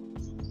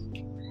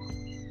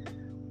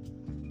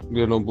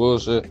 Yeah, no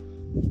bullshit.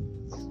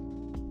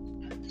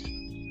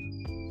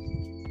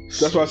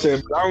 That's why I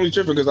said, I only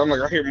tripping because I'm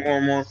like, I hear more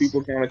and more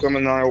people kind of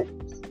coming out,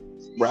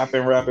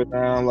 rapping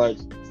down, like,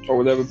 or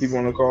whatever people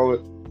want to call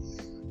it.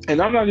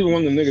 And I'm not even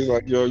one of the niggas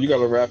like, yo, you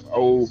gotta rap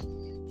old.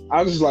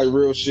 I just like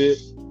real shit.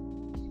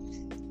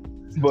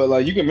 But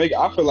like, you can make it.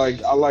 I feel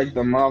like I like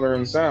the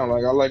modern sound.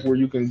 Like, I like where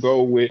you can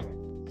go with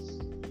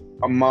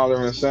a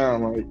modern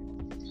sound. Like,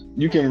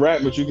 you can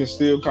rap, but you can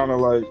still kind of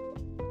like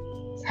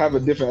have a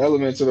different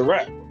element to the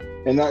rap.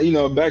 And not, you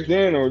know, back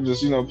then or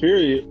just, you know,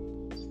 period.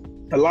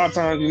 A lot of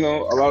times, you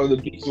know, a lot of the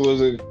beats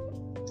wasn't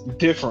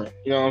different.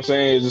 You know what I'm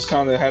saying? It just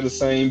kind of had the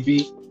same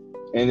beat,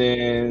 and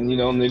then, you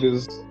know,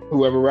 niggas,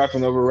 whoever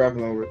rapping over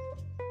it.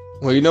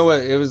 Well, you know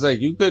what? It was like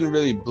you couldn't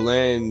really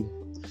blend.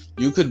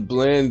 You could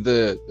blend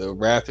the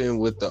rapping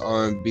with the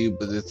R&B,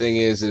 but the thing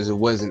is it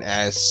wasn't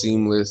as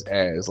seamless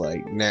as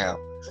like now.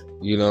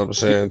 You know what I'm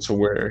saying? To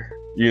where,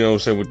 you know what I'm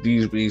saying, with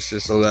these beats,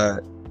 it's a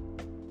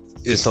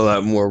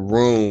lot more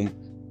room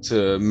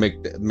to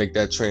make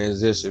that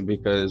transition,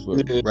 because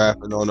with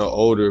rapping on an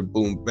older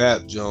boom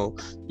bap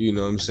joint, you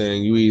know what I'm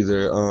saying, you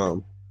either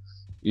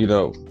you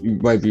know, you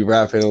might be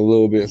rapping a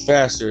little bit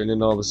faster, and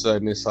then all of a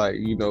sudden it's like,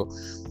 you know,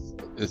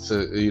 it's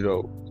a, you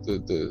know,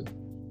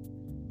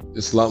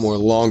 it's a lot more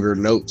longer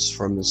notes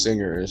from the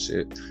singer and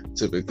shit,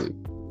 typically.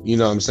 You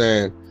know what I'm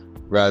saying?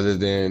 Rather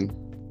than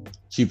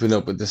keeping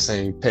up with the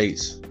same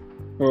pace.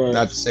 Right.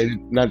 Not to say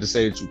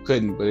that you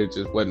couldn't, but it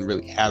just wasn't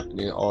really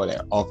happening all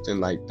that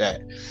often like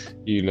that.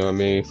 You know what I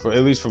mean?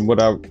 At least from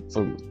what I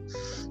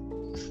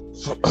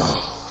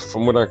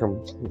can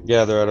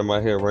gather out of my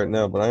head right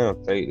now. But I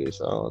am faded,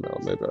 so I don't know.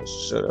 Maybe I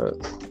should shut up.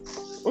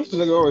 What's the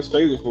nigga always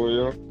faded for,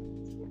 yo?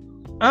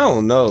 I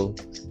don't know.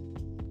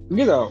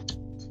 Get out.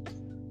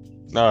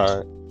 All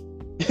right.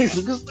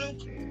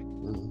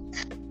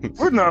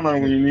 We're not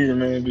on when you need a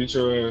man, beat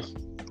your ass.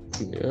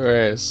 Your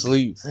ass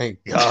sleep,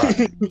 thank God.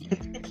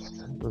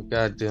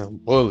 Goddamn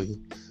bully.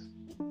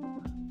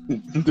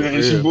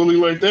 Damn, she bully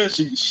like that?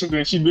 She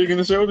big in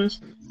the shoulders?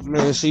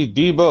 Man, she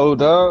Debo,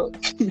 dog.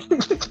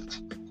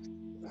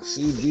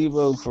 She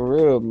Debo for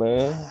real,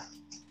 man.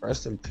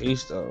 Rest in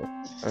peace, though.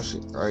 That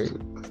shit crazy.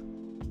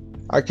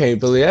 I can't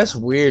believe that's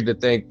weird to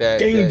think that.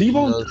 Dang, Debo. You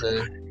know what I'm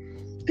saying?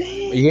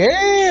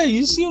 Yeah,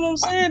 you see what I'm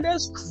saying?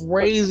 That's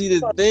crazy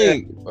to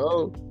think,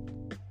 bro.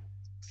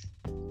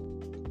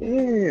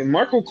 Yeah,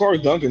 Michael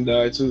Clark Duncan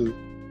died too.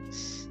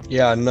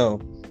 Yeah, I know.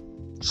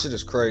 Shit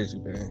is crazy,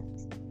 man.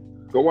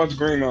 Go watch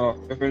Green Mile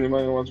if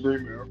anybody wants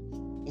Green Mile.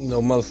 You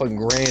know, motherfucking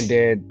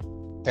granddad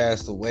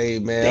passed away,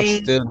 man.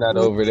 I'm still not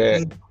over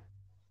that.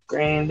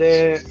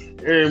 Granddad.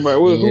 Everybody.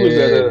 Who is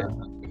that?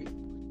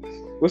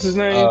 What's his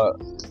name?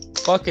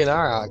 Fucking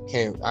I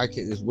can't.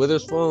 It's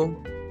Witherspoon.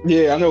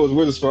 Yeah, I know it's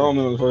Witherspoon. I don't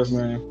know his first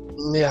name.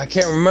 Yeah, I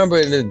can't remember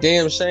it. It's a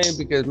damn shame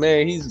because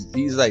man,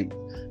 he's like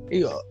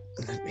he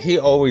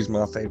always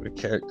my favorite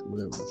character.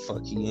 Whatever the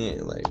fuck he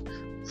in, like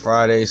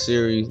Friday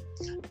series,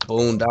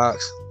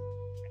 Boondocks,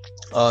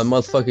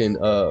 motherfucking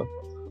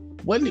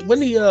when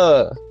he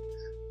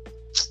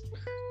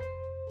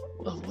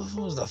what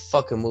was the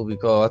fucking movie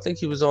called? I think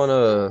he was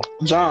on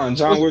John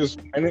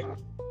Witherspoon, ain't it?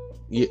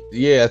 Yeah,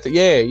 yeah.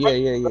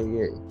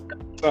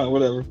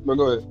 Whatever. But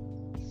go ahead.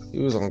 He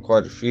was on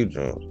quite a few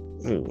jobs.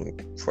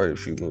 Quite a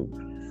few movies.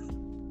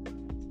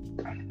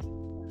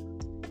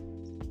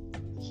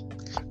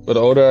 But the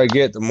older I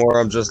get, the more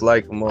I'm just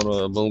like him on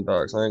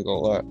Boondocks. I ain't gonna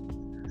lie.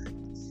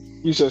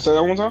 You said say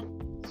that one time?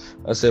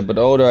 I said, but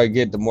the older I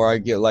get, the more I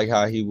get like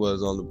how he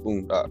was on the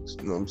Boondocks.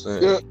 You know what I'm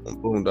saying? Yeah. On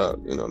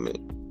Boondocks, you know what I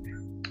mean?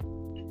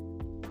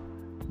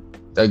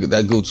 That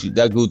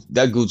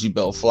Gucci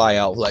belt fly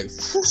out like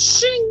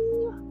shing.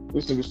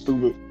 This nigga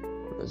stupid.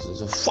 This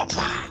is a fa.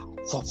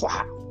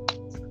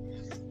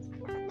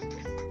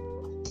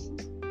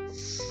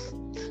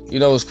 You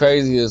know what's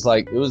crazy is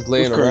like it was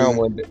laying around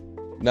one day.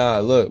 Nah,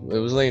 look, it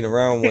was laying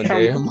around one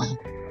day. I'm like,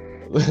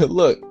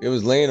 look, it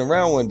was laying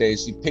around one day.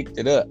 She picked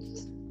it up,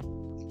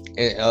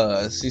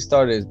 and she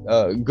started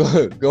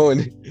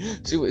going.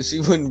 She was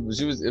in front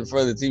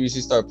of the TV.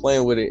 She started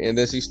playing with it, and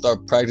then she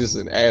started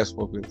practicing ass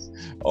whoopings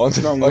on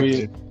the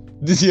fucking.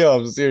 Yeah,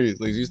 I'm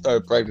seriously. She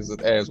started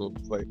practicing ass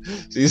whoopings. Like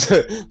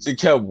she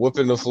kept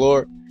whooping the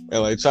floor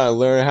and like trying to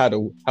learn how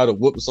to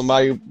whoop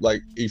somebody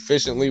like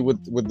efficiently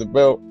with the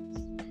belt.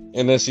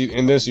 And then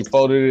she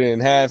folded it in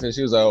half, and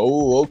she was like,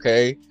 "Oh,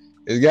 okay."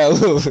 It got a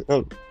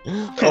little.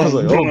 I was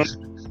like, "Oh,"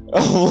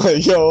 I'm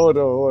like, "Yo, hold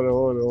on.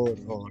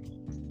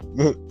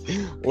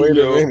 Wait a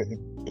minute."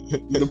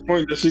 The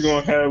point that she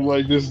gonna have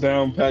like this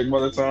down pack by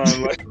the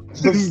time, like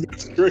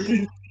that's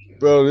crazy.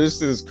 Bro, this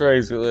shit is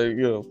crazy. Like,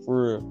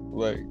 for real.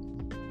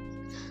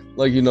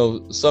 Like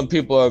some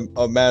people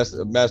are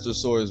master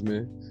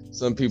swordsmen.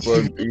 Some people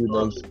are,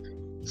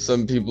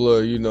 some people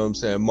are, what I'm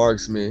saying,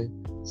 marksmen.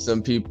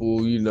 Some people,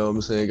 what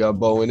I'm saying, got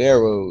bow and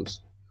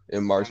arrows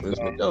and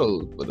marksmanship with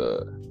those. But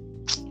what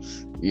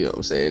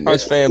I'm saying,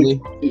 this family.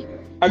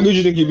 How good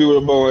you think you'd be with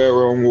a bow and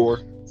arrow in war?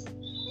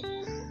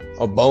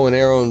 A bow and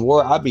arrow in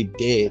war? I'd be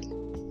dead.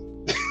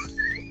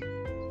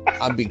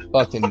 I'd be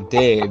fucking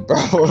dead, bro.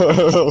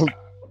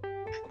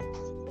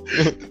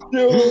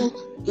 Yo,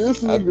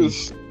 this nigga's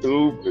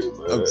stupid,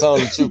 man. I'm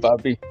telling the truth,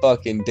 I'd be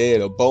fucking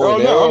dead. A bow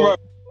and arrow.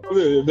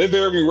 They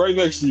buried me right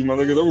next to you, my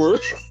nigga. Don't worry.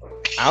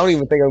 I don't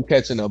even think I'm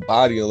catching a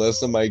body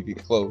unless somebody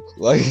get close.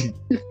 Like,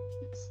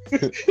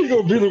 you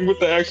gonna beat him with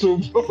the actual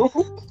bow?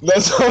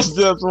 That's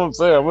what I'm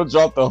saying. I'm gonna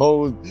drop the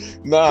whole.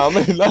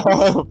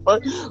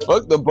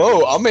 Fuck the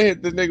bow. I'm gonna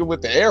hit the nigga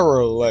with the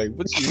arrow. Like,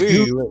 what you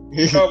mean?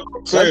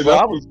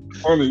 That was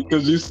funny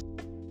because you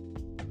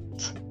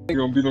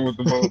gonna beat him with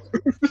the bow.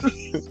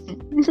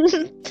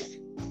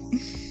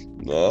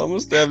 No, I'm gonna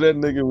stab that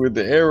nigga with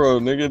the arrow,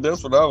 nigga.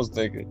 That's what I was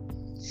thinking.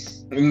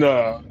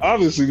 Nah,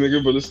 obviously,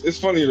 nigga, but it's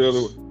funny the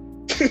other way.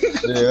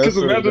 Yeah, Because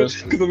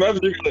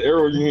imagine you got an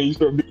arrow in your hand, you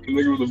start beating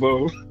the nigga with the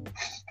bow.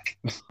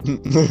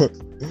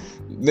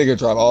 Nigga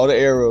drop all the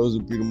arrows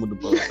and beat him with the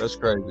bow. That's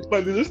crazy.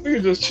 Like, did this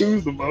nigga just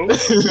choose the bow?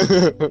 This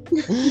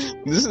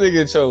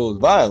nigga chose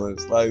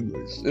violence. Like,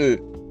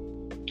 shit.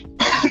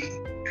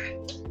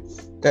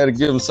 Had to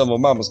give him some of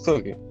mama's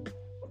cooking.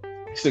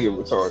 This nigga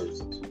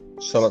retarded.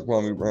 Shut up,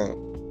 Kwame Brown.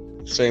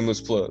 Shameless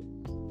plug.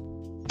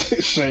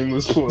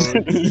 Shameless plug.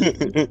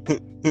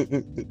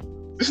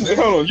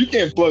 Hold on, you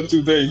can't plug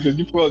two things because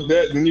you plug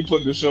that, then you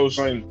plug the show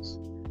Shameless.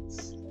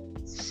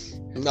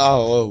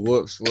 No,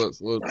 whoops.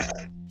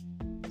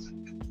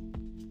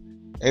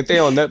 Ain't they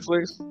on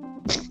Netflix?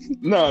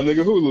 Nah,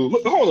 nigga, Hulu.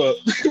 Look, hold up.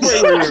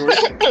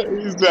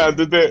 Wait. He's not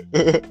did that.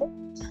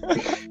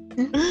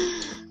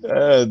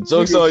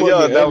 Jokes on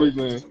y'all.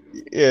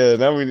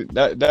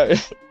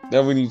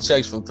 Now we need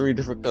checks from 3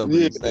 different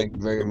companies. Yeah. Thank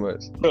you very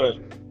much.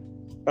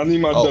 I need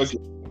my ducky.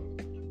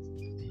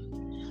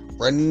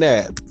 Run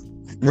that.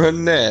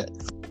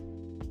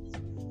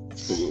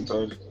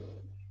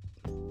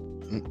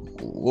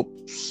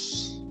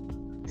 Whoops.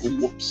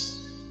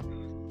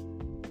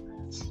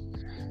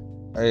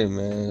 Hey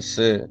man,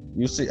 shit.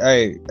 You see,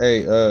 hey.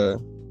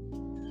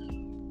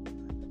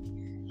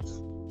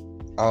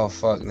 Oh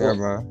fuck, never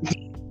mind.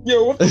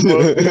 Yo, what the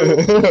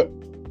fuck?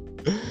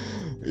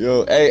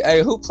 Yo,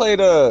 hey, who played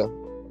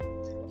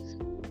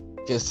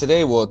Cause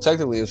today, well,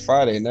 technically it's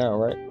Friday now,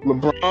 right?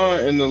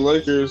 LeBron and the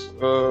Lakers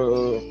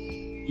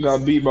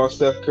got beat by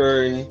Steph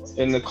Curry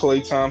and the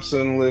Klay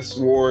Thompson-less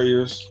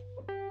Warriors.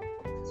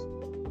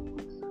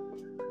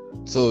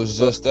 So it's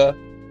just that?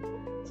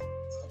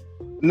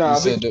 Nah, I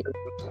think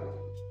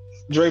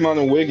Draymond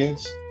and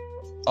Wiggins.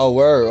 Oh,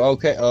 word.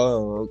 Okay.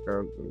 Oh,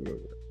 okay.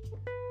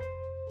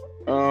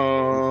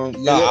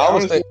 I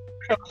was thinking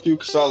a few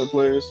solid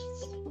players.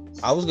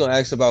 I was gonna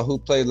ask about who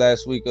played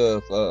last week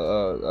of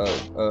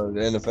the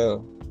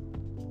NFL.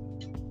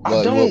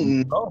 I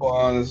don't know,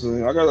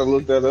 honestly. I gotta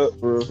look that up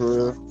for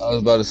real. I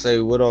was about to say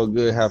what all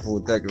good happened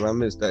with that because I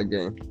missed that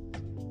game.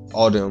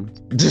 All them,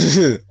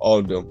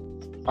 all them.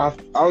 I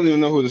don't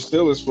even know who the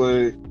Steelers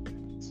played.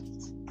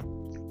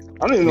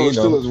 I don't even know what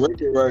Steelers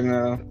record right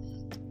now.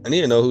 I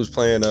need to know who's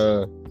playing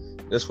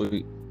this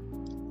week.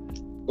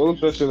 Go look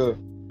that shit up.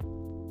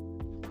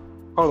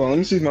 Hold on, let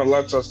me see if my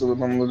laptop's still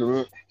up. I'm gonna look it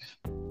up.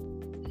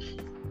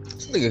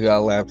 This nigga got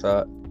a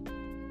laptop.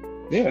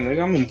 Yeah,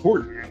 nigga, I'm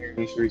important in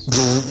these streets.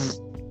 This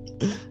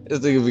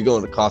nigga be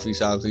going to coffee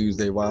shops and use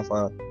their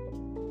Wi-Fi.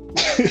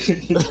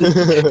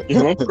 You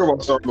don't talk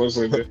about Starbucks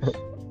like that.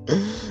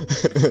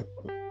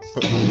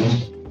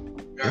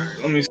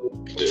 Let me see.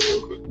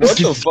 What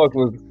the fuck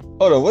was?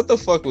 Hold on, what the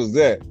fuck was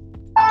that?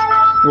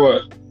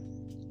 What?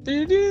 Oh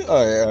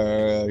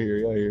yeah, I hear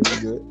you.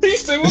 Good. He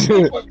said, "What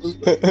the fuck was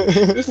that?"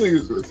 This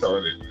nigga's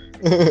retarded.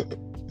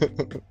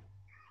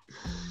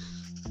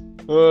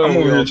 I'm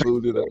over here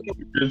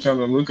trying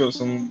to look up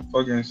some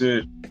fucking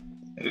shit.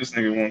 This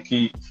nigga won't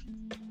keep.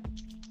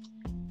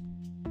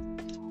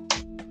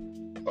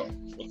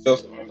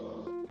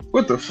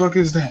 What the fuck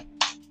is that?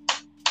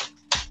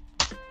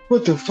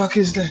 What the fuck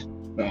is that?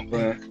 No,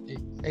 man.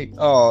 Hey,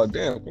 oh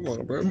damn! Come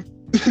on, bro.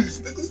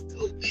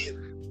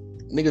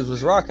 Niggas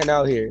was rocking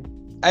out here.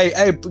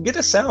 Hey, get a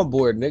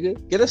soundboard, nigga.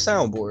 Get a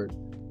soundboard.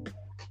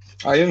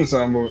 I am a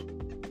soundboard.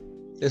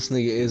 This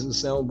nigga is a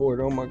soundboard.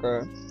 Oh my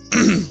god.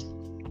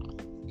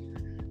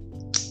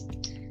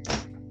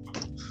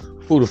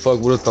 Who the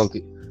fuck would have thunk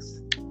it?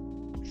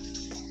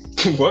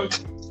 What?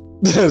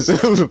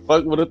 Who the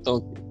fuck would have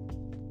thunk it?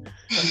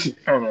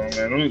 Hold on, man.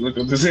 Let me look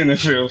up this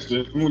NFL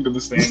shit. Let me look at the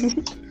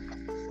stand.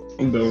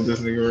 I'm done with this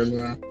nigga right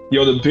now.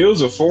 Yo, the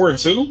Bills are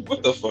 4-2?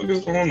 What the fuck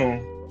is going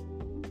on?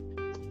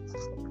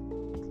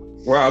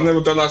 Wow, I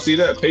never thought I'd see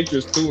that.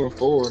 Patriots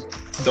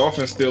 2-4.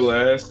 Dolphins still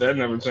ass. That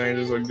never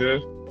changes, I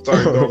guess.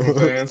 Sorry, Dolphins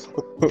fans.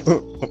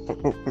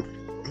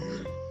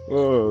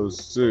 Oh,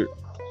 shit.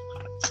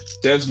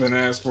 Jets been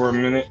ass for a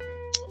minute.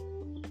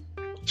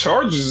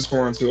 Chargers is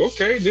 4-2.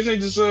 Okay, didn't they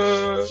just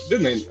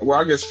didn't they? Well,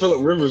 I guess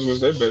Phillip Rivers was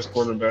their best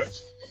quarterback.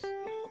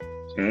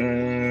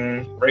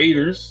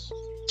 Raiders.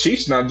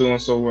 Chiefs not doing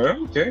so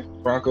well. Okay.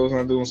 Broncos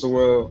not doing so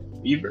well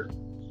either.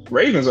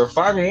 Ravens are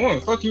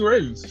 5-1. Fuck you,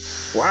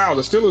 Ravens. Wow,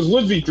 the Steelers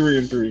would be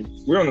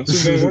 3-3. We're on a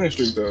 2-game winning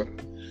streak though.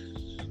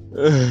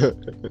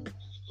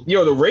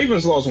 Yo, the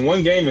Ravens lost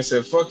one game and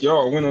said, fuck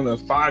y'all, went on a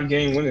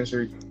 5-game winning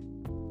streak.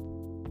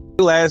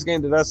 The last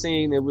game that I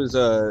seen, it was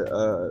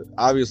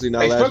obviously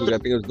not last week. I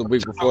think it was the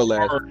week before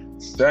last.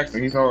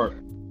 Jackson, he's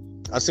hard.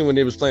 I seen when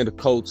they was playing the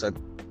Colts, and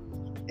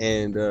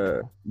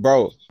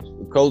bro,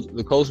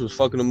 the Colts was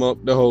fucking them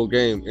up the whole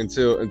game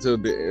until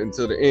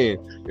the end.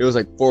 It was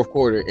like fourth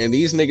quarter, and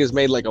these niggas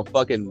made like a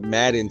fucking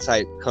Madden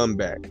type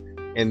comeback,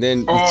 and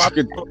then I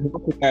took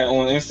that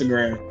on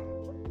Instagram.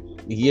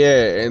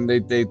 Yeah, and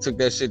they took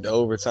that shit to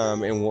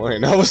overtime and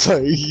won. I was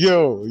like,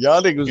 yo,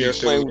 y'all niggas was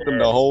playing with them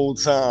the whole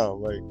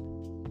time, like.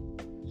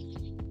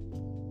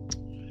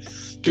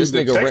 This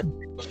nigga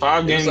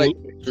 5-game like,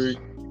 streak.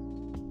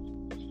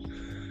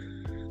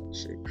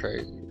 Shit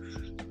crazy.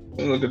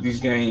 Look at these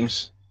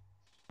games.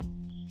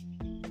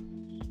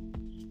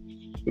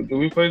 Do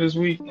we play this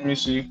week? Let me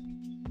see.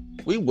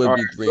 We would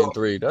be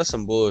 3-3. That's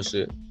some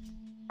bullshit.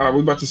 All right,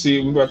 we about to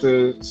see.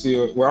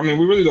 Well, I mean,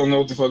 we really don't know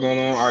what the fuck going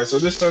on. All right, so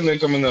this Sunday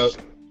coming up,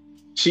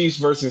 Chiefs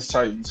versus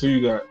Titans. Who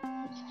you got?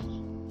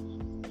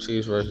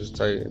 Chiefs versus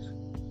Titans.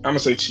 I'm gonna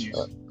say Chiefs.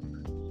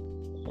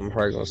 I'm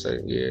probably gonna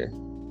say yeah.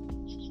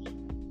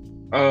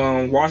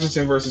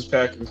 Washington versus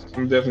Packers.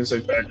 I'm definitely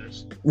say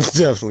Packers.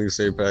 Definitely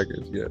say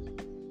Packers. Yeah.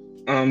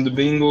 The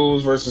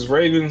Bengals versus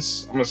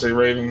Ravens. I'm gonna say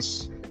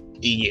Ravens.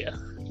 Yeah.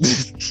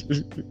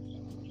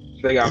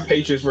 They got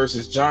Patriots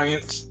versus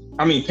Giants.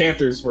 I mean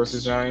Panthers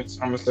versus Giants.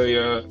 I'm gonna say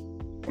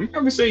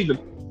the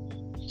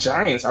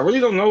Giants. I really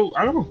don't know.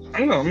 I don't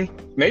know.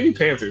 Maybe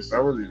Panthers. I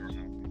really don't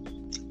know.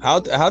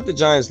 How'd the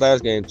Giants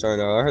last game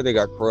turn out? I heard they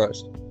got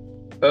crushed.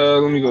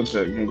 Let me go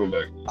check. Let me go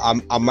back.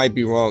 I might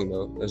be wrong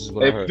though. This is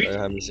what I heard. I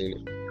haven't seen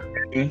it.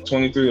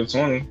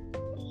 23-20.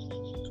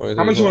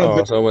 How much you want to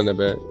bet? So I wasn't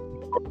that bad.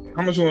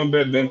 How much you want to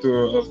bet Ben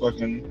threw a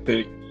fucking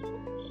pick?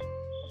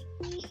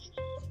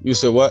 You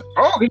said what?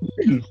 Oh, he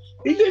didn't.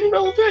 He didn't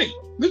throw a pick.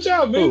 Good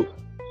job, Ben.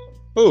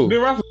 Who? Ben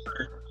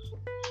Roethlisberger.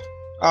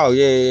 Oh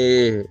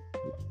yeah.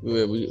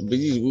 Yeah.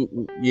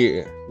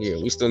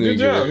 We still need to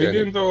get he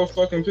didn't throw a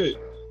fucking pick.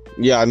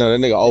 Yeah, I know that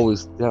nigga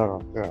always.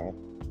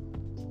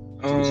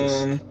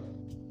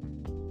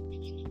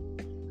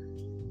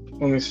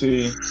 Let me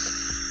see.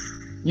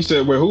 You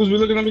said wait, who's we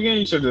looking up again?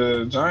 You said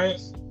the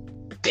Giants.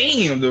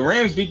 Damn, the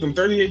Rams beat them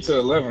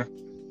 38-11.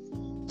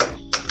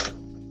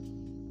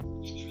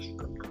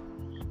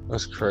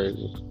 That's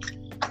crazy.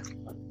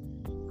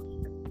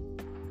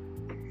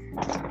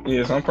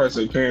 Yeah, so I'm probably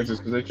say Panthers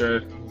because they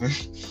tried.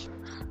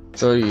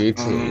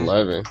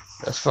 38-11.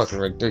 That's fucking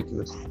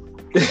ridiculous.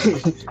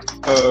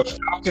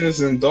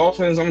 Falcons and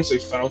Dolphins. I'm gonna say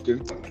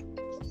Falcons.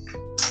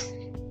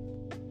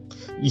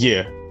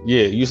 Yeah,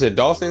 Yeah, you said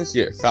Dolphins?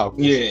 Yeah,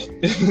 Falcons. Yeah.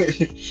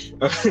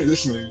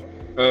 This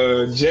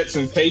nigga. Jets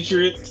and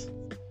Patriots.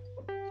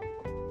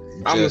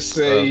 I'm gonna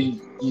say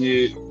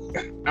yeah.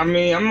 I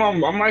mean, I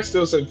might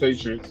still say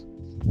Patriots.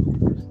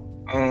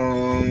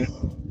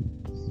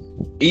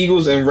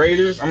 Eagles and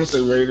Raiders. I'm gonna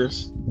say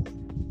Raiders.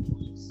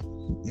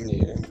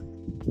 Yeah.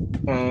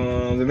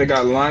 Then they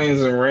got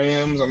Lions and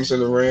Rams. I'm gonna say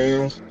the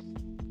Rams.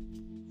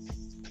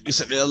 You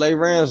said the LA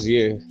Rams?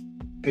 Yeah.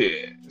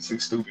 Yeah, this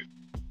is stupid.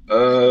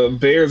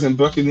 Bears and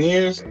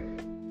Buccaneers.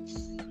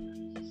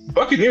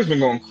 Buccaneers been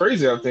going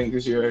crazy, I think,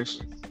 this year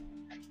actually.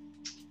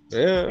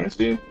 Yeah. Let's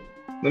see.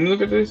 Let me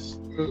look at this.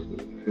 Let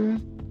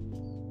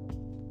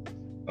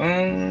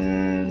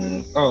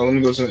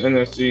me go to the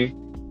NFC.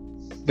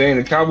 Dang,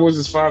 the Cowboys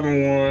is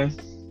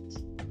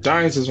 5-1.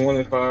 Giants is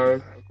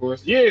 1-5, of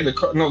course. Yeah, the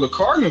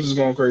Cardinals is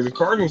going crazy. The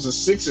Cardinals is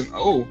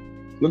 6-0.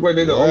 Look like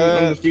they're the only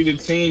undefeated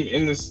team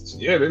in this.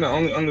 Yeah, they're the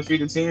only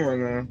undefeated team right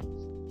now.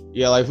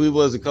 Yeah, like we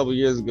was a couple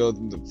years ago,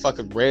 the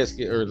fucking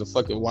Redskins or the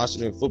fucking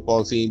Washington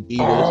football team beat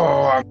us.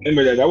 Oh, I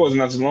remember that. That wasn't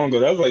not too long ago.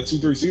 That was like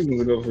 2-3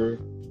 seasons ago for.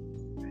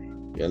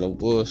 Yeah, no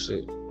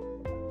bullshit.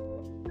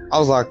 I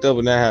was locked up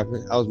when that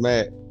happened. I was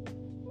mad.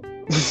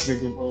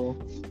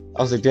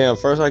 I was like, damn,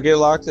 first I get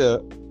locked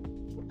up.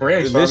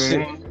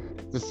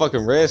 The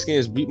fucking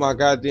Redskins beat my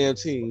goddamn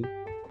team,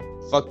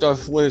 fucked our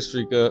winning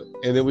streak up,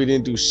 and then we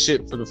didn't do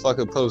shit for the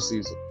fucking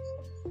postseason.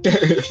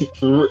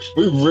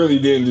 We really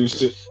didn't do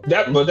shit.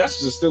 But that's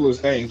the Steelers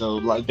thing though.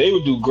 Like they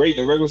would do great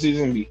in the regular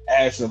season and be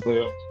ass in the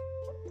playoffs.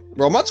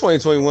 Bro, my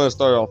 2021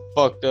 started off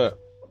fucked up.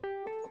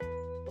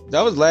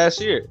 That was last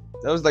year.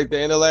 That was like the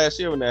end of last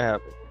year when that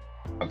happened.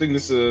 I think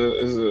this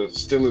is a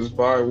Steelers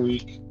bye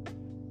week.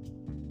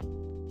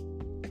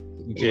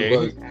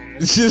 Okay.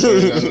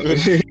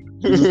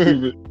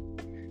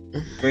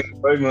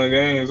 Play my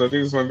games. I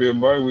think this might be a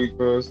bye week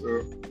for us.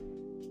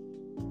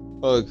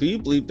 Oh, can you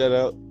bleep that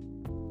out?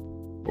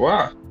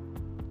 Why?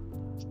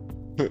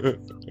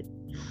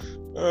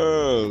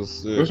 Oh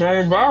shit! What's wrong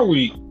with bye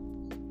week?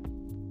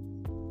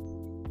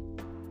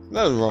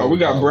 Nothing wrong. Oh, we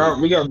got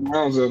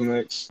Browns up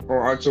next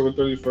on October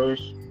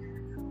 31st.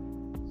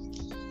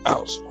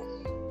 Ouch.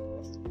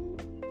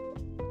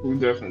 We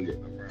definitely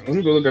get the Browns. Let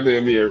me go look at the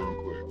NBA real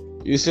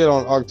quick. You said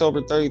on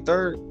October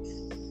 33rd?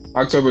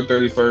 October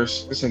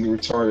 31st. This nigga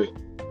retarded.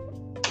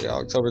 Yeah,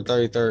 October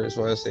 33rd is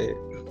what I said.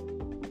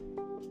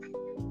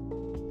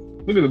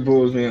 Look at the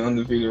Bulls being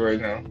undefeated right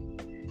now.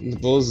 The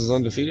Bulls is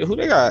undefeated. Who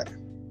they got?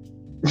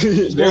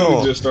 They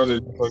only just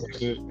started fucking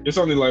shit. It's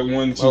only like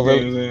 1-2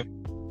 games in.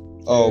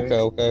 Oh,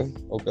 yeah. okay.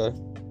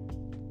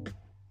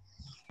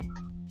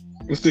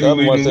 Let's I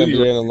haven't watched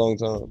NBA in a long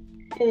time.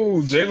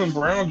 Oh, Jaylen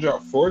Brown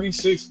dropped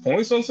 46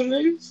 points on some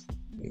niggas?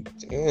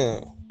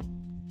 Damn.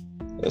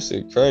 That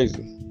shit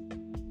crazy.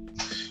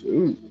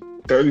 Shoot.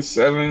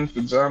 37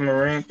 for John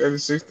Moran,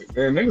 36.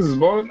 Damn, niggas is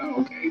balling now,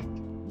 okay.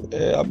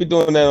 Yeah, I'll be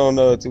doing that on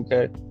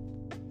 2K.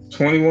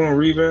 21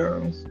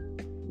 rebounds.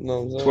 You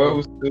know what I'm 12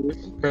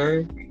 assists.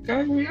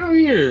 Okay, we out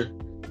here.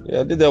 Yeah,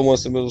 I did that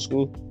once in middle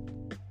school.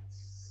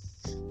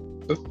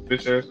 That's a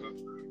bitch ass.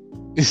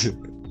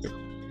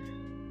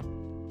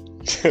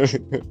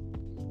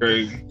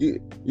 Crazy.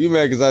 You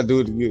mad because I do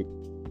it to you?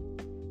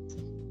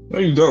 No,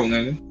 you don't,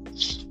 nigga.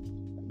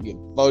 Get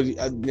 40,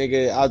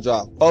 nigga, I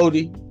drop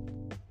 40.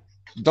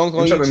 Dunk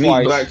on you trying to twice.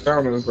 meet black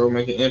founders, bro,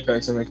 making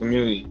impacts in the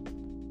community.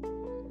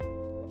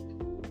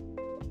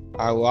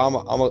 All right,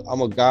 well,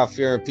 I'm a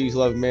God-fearing,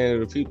 peace-loving man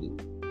of the people.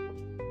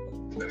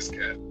 That's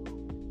cap.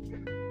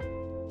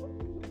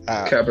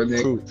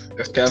 Kaepernick.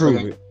 That's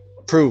Kaepernick.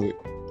 Prove it.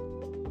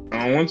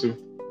 I don't want to.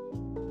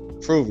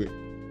 Prove it.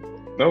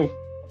 No.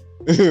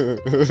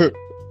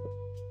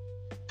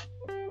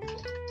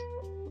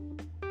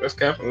 That's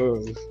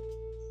Kaepernick.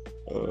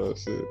 Oh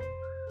shit.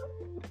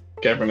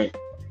 Kaepernick.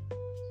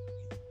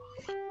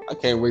 I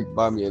can't wait to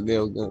buy me a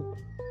nail gun.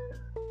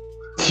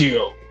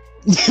 Yo.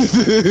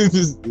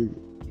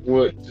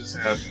 What just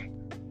happened?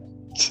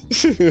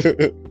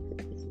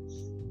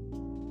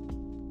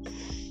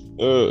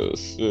 Oh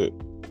shit.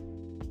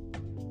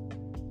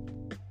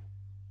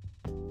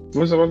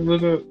 What's I about to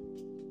look up?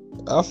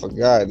 I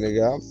forgot,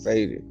 nigga. I'm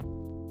faded.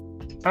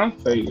 I'm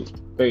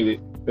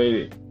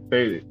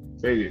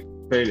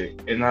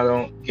faded. And I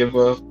don't give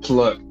a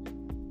pluck.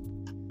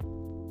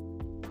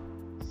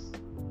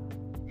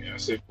 Yeah, I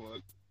say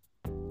pluck.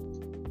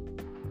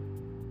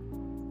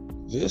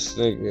 This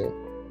nigga.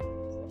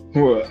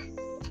 What?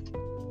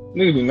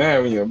 Nigga be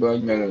mad when you're a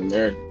black man in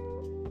America.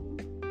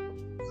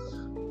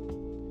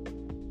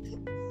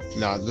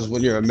 Nah, just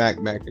when you're a Mac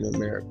in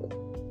America.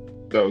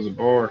 That was a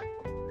bar.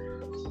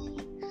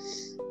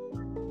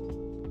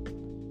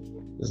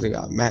 Cause they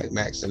got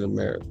Max in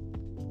America.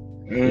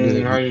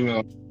 How you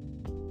know?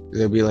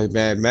 They'll be like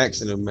Mad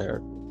Max in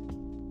America.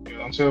 Yeah,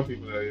 don't tell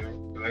people that, yo.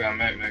 Cause I got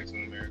Mad Max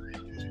in America.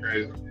 It's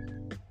crazy.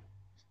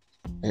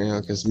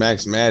 Yeah, cause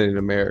Max mad in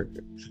America.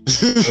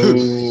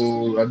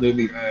 Ooh, I do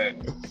be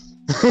mad.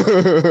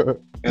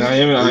 And I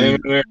am in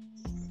America.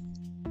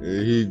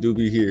 Yeah, he do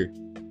be here.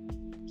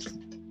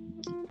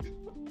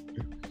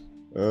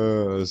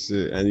 Oh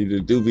shit! I need to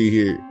do be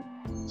here.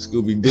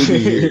 Scooby Dooby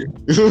here.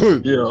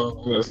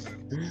 Yo, listen,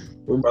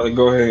 we're about to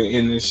go ahead and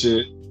end this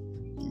shit.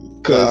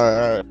 All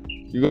right.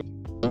 You're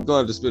going to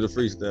have to spit a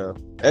freestyle.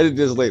 Edit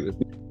this later.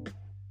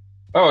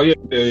 Oh,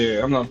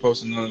 yeah. I'm not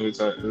posting none of it.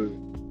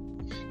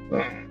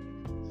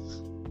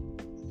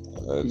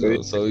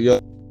 So, yeah.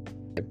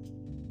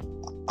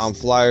 I'm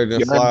flyer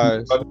than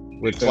flies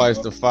with twice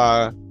the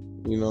fire.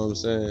 You know what I'm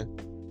saying?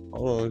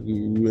 Hold on.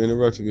 You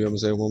interrupted me. I'm going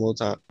to say it one more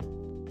time.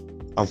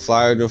 I'm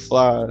flyer than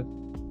flies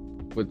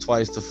with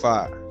twice the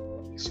fire.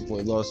 It's your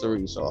boy Lost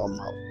Three, so I'm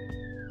out.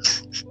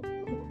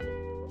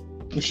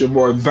 It's your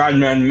boy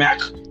Batman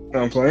Mac.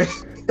 I'm playing.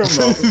 What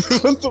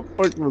the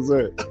fuck was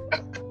that?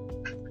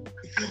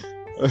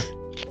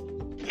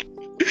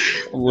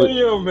 Hey,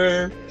 yo,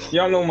 man.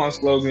 Y'all know my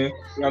slogan.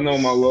 Y'all know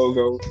my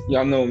logo.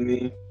 Y'all know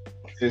me.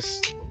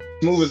 It's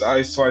smooth as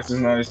ice, twice as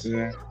nice.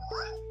 Man.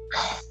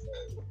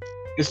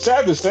 It's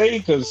sad to say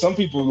because some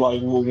people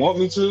like will want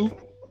me to,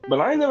 but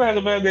I ain't never had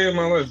a bad day in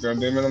my life.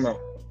 Goddamn it, I'm out.